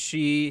filtered.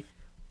 she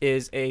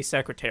is a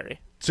secretary.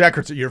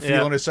 Secretary. You're Yeah.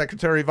 feeling a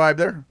secretary vibe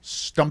there?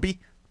 Stumpy?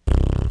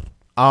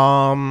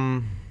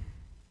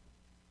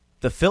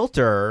 The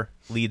filter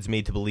leads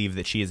me to believe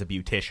that she is a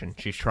beautician.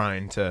 She's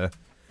trying to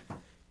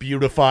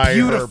Beautify her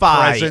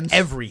beautify presence.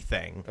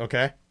 everything.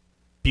 Okay.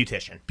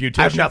 Beautician. Beautician.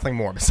 I have nothing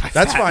more besides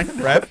That's that.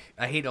 fine, Rev.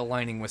 I hate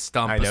aligning with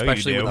Stump, I know you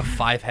especially do. with a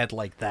 5 head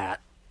like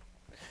that.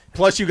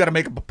 Plus, you got to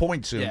make up a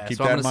point soon. Yeah, Keep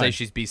so that I'm in gonna say mind.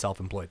 she's be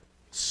self-employed,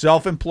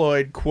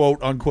 Self-employed, quote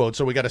unquote.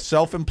 So we got a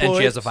self-employed. and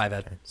she has a 5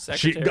 head. She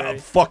Secretary. got a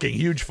fucking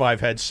huge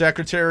 5 head.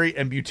 Secretary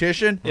and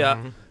beautician. Yeah.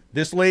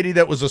 This lady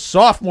that was a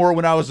sophomore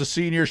when I was a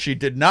senior, she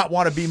did not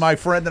want to be my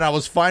friend, and I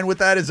was fine with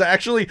that. Is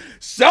actually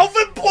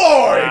self-employed.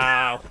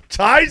 Wow.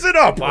 Ties it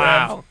up.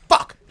 Wow. Rev.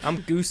 Fuck. I'm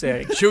goose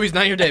egg. Chewy's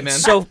not your day, man.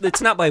 So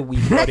it's not my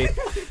week, buddy.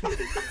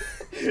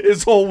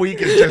 His whole week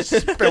is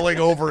just spilling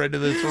over into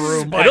this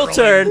room. It'll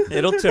turn.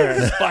 It'll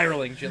turn.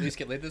 spiraling. Did you at least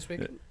get laid this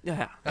week?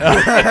 Yeah.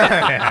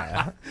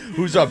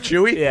 Who's up,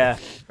 Chewy? Yeah.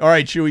 All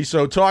right, Chewy.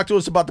 So talk to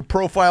us about the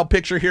profile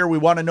picture here. We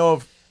want to know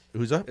if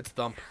who's up. It's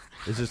Thump.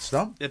 Is it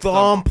Stump? It's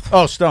Thump.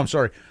 Oh, Stump.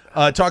 Sorry.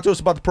 Talk to us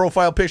about the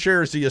profile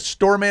picture. Is he a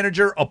store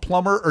manager, a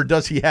plumber, or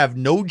does he have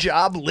no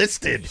job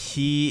listed?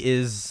 He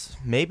is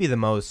maybe the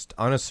most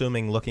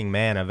unassuming looking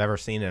man I've ever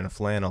seen in a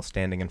flannel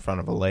standing in front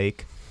of a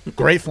lake.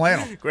 Great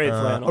flannel. Great A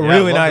flannel. Yeah, really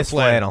love the nice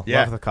flannel. flannel.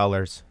 Yeah. Love the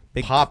colors.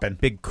 Big Poppin'.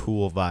 Big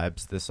cool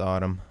vibes this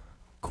autumn.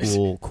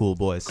 Cool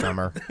boys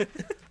summer.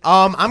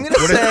 I'm gonna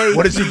say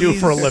What does he do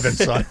for a he's- living,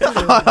 son?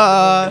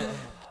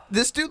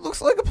 This dude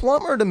looks like a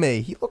plumber to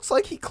me. He looks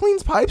like he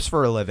cleans pipes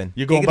for a living.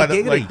 You going Giggity, by the,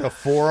 giggity. like the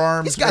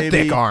forearms? He's got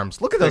maybe? thick arms.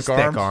 Look at those Thick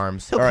thick arms?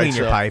 arms. He'll All right, clean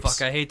your so- pipes.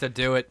 Fuck, I hate to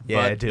do it,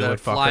 Yeah, but do the it,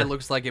 fly fucker.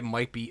 looks like it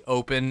might be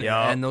open,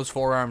 Yeah. and those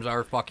forearms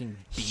are fucking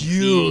beefy.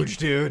 Huge,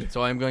 dude.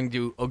 So I'm going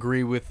to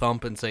agree with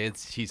Thump and say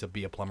he's a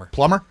plumber.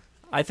 Plumber?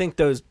 I think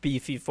those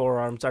beefy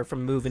forearms are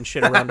from moving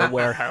shit around a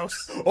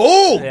warehouse.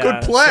 Oh, Yeah,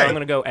 good So play. I'm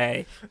gonna go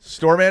A.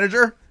 Store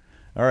manager?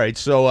 All right,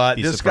 so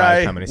Be this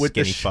surprised guy how many with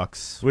the skinny sh-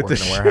 fucks with work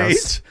the in a warehouse.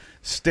 shades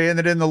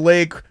standing in the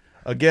lake.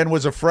 Again,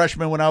 was a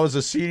freshman when I was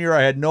a senior.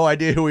 I had no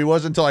idea who he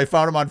was until I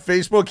found him on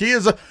Facebook. He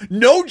is a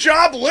no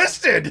job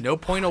listed. No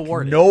point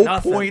awarded. No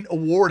Nothing. point Did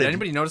awarded.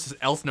 anybody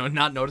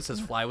not notice his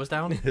fly was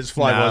down? His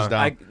fly No. was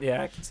down. I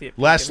can see it.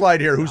 Last slide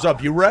here. Who's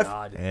up? You ref?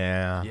 God.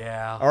 Yeah.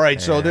 Yeah. All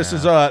right, so this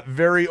is a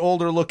very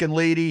older looking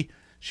lady.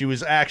 She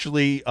was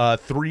actually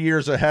 3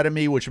 years ahead of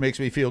me, which makes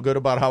me feel good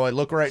about how I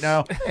look right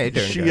now. Hey,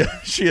 doing she good.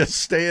 she a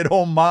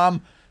stay-at-home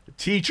mom, a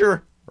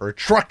teacher, or a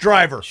truck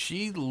driver.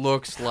 She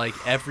looks like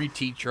every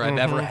teacher I've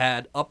ever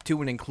had, up to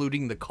and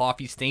including the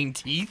coffee-stained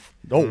teeth.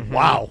 Oh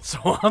wow!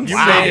 So I'm You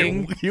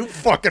saying, made it- you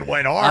fucking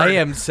went hard. I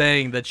am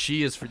saying that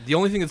she is. The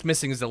only thing that's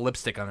missing is the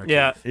lipstick on her.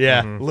 Yeah.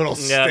 Yeah, little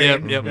Yeah.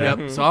 stain.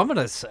 Yep. So I'm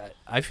gonna say,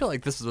 I feel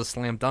like this is a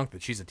slam dunk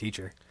that she's a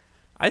teacher.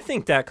 I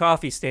think that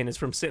coffee stain is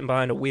from sitting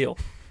behind a wheel.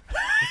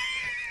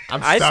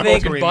 I'm I stuck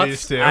think- between Butts.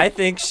 these two. I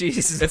think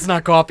she's It's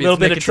not coffee. a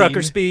little it's bit of trucker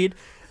nicotine. speed.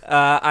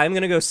 I'm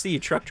gonna go C,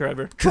 truck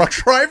driver. Truck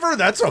driver?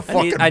 That's a I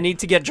fucking. need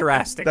to get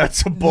drastic.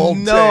 That's a bold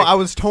No, take. I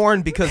was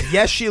torn because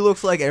yes, she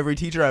looks like every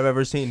teacher I've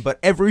ever seen, but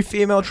every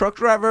female truck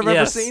driver I've ever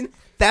Yes. seen,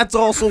 that's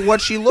also what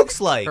she looks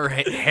like. Her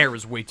hair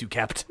is way too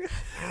kept.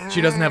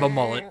 She doesn't have a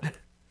mullet.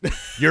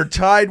 You're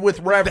tied with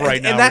Rev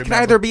right now. and that can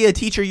remember. either be a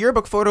teacher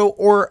yearbook photo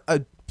or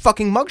a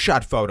fucking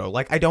mugshot photo.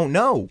 Like I don't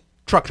know.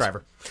 Truck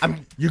driver.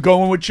 I'm You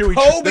going with Chewy?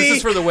 Kobe. This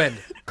is for the win.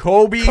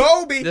 Kobe.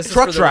 Kobe. This is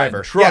truck for the driver.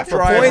 win. Truck yeah, for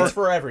driver. points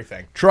for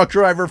everything. Truck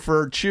driver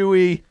for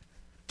Chewy.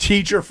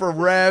 Teacher for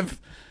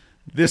Rev.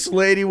 This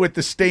lady with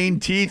the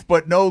stained teeth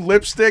but no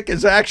lipstick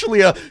is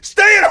actually a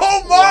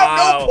stay-at-home mom.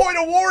 Wow. No point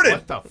awarded.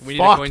 What the We need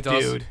a fuck, coin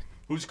toss. dude?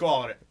 Who's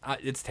calling it?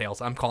 It's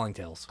tails. I'm calling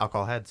tails. I'll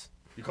call heads.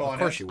 You calling Of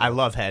course it? you will. I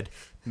love head.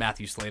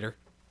 Matthew Slater.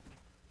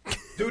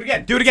 Do it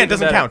again. Do it again.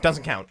 Doesn't better. count.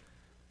 Doesn't count.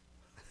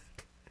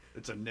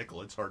 It's a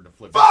nickel. It's hard to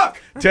flip.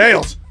 Fuck!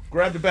 Tails.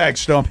 Grab the bag,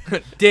 Stump.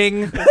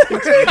 Ding.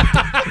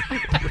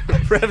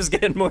 Rev's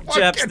getting more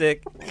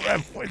chapstick.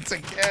 Rev wins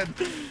again.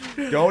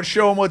 Don't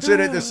show him what's in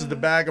it. This is the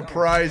bag of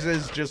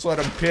prizes. Just let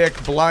him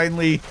pick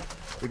blindly.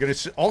 We're gonna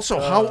see. Also,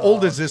 how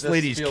old is this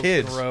lady's feels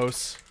kids?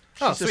 Gross.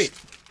 Oh, She's just- sweet.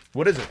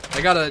 What is it?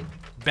 I got a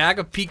bag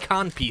of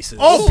pecan pieces.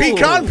 Oh,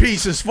 pecan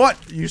pieces. Fun.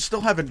 You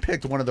still haven't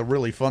picked one of the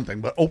really fun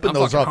things, but open I'm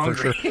those up fucking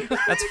for hungry. sure.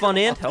 That's fun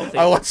and healthy.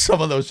 I want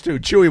some of those too.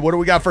 Chewy, what do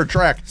we got for a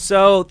track?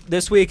 So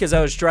this week, as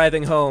I was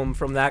driving home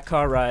from that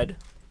car ride,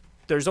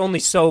 there's only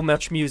so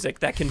much music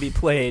that can be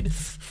played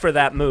for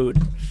that mood.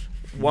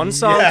 One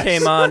song Yes.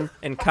 came on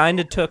and kind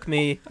of took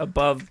me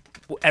above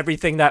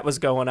everything that was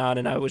going on,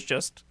 and I was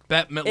just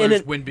Bette in Midler's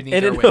an, Wind Beneath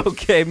in Our an Wings.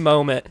 okay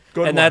moment.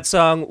 Good and one. that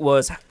song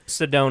was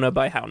Sedona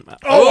by Houndmouth.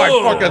 Oh,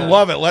 I fucking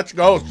love it. Let's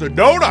go.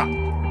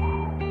 Sedona.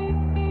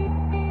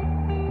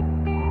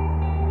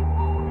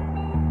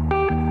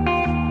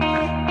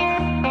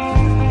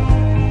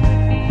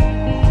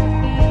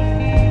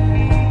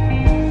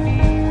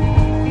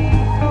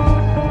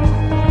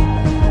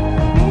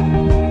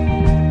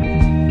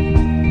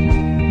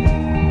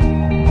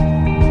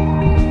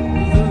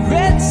 The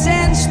red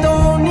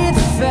sandstone it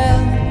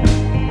fell.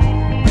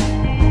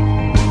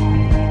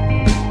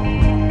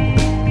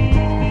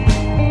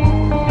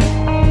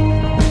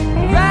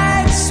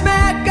 Right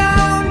smack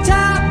on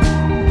top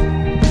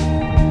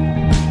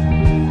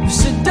of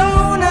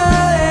Sedona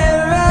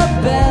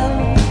Arabelle.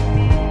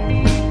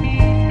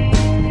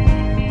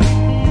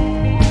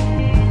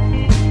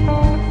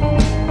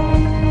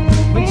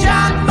 When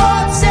John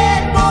Ford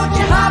said, won't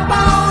you hop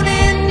on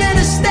into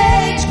the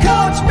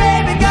stagecoach,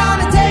 baby,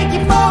 gonna take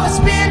you for a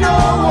spin, oh,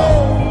 whoa.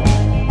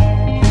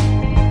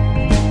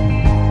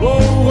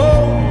 Whoa, whoa.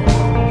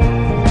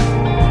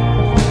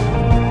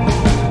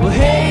 Well,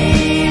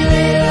 hey,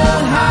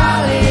 little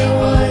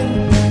Hollywood,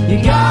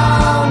 you're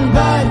gone,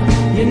 but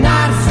you're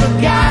not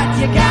forgot.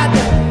 You got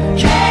the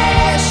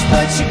cash,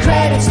 but your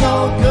credit's no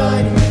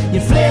good. You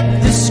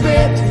flipped the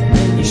script,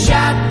 and you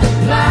shot the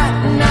plot,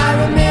 and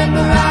I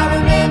remember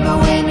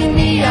when your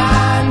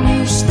neon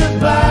used to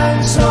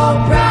burn so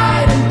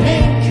bright and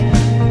pink.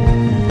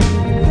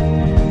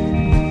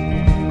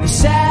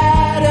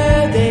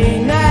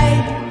 Saturday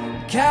night,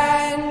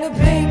 kind of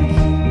pink.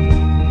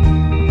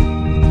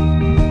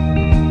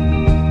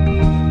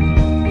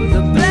 With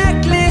a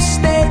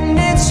blacklist and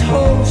its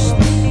host.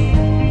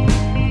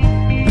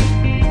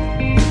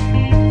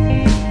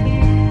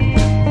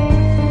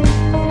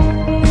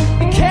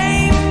 It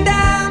came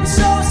down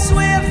so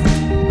swift,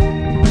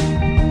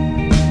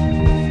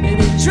 and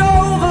it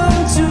drove 'em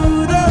to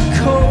the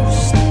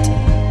coast.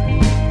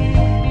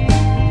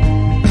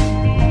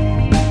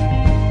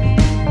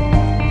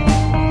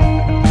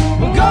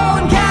 We're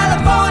going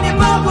California,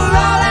 but we're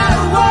all out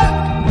of work.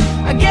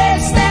 I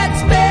guess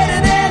that's better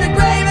than a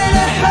grave and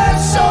a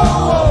hearse. So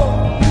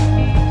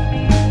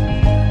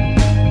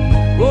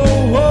whoa,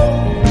 whoa.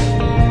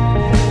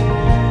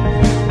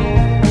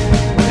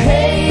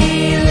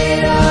 Hey,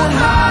 little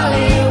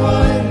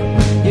Hollywood,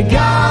 you're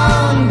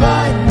gone,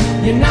 but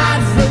you're not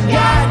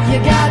forgot. You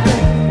got the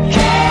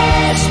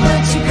cash,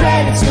 but your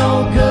credit's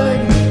no good.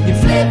 You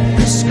flipped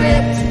the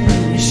script,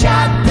 you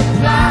shot the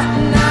plot,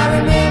 and I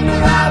remember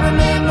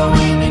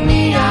when the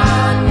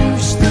neon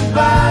used to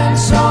burn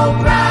so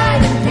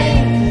bright and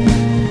pink.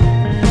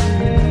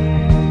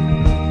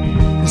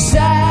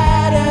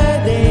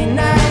 Saturday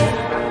night,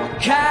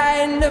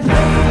 kind of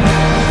pink.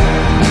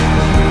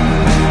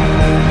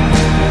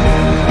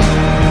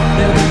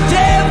 Now the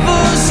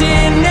devil's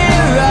in a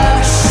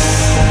rush.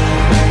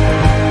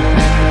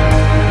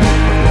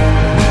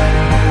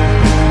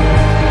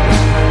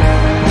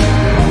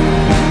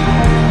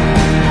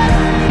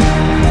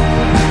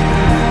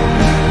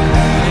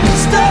 And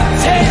stuff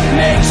tape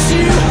makes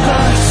you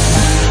hush.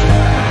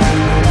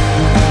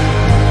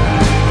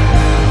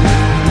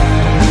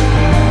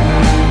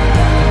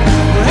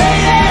 Hey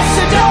there,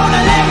 Sedona,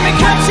 let me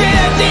cut you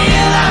a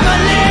deal. I'm a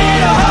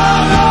little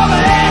hungover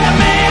and I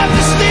may have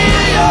to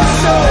steal your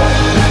soul.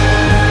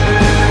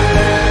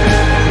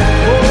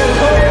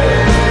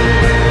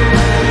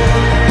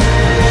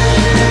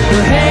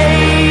 Well,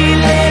 hey,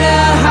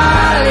 little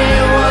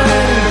Hollywood,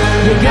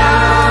 you're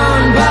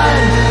gone, but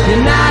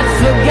you're not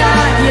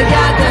forgot. You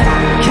got the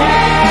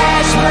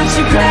cash, but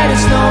your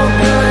credit's no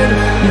good.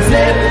 You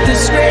flipped the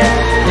script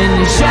and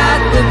you shot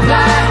the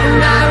plot, and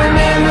I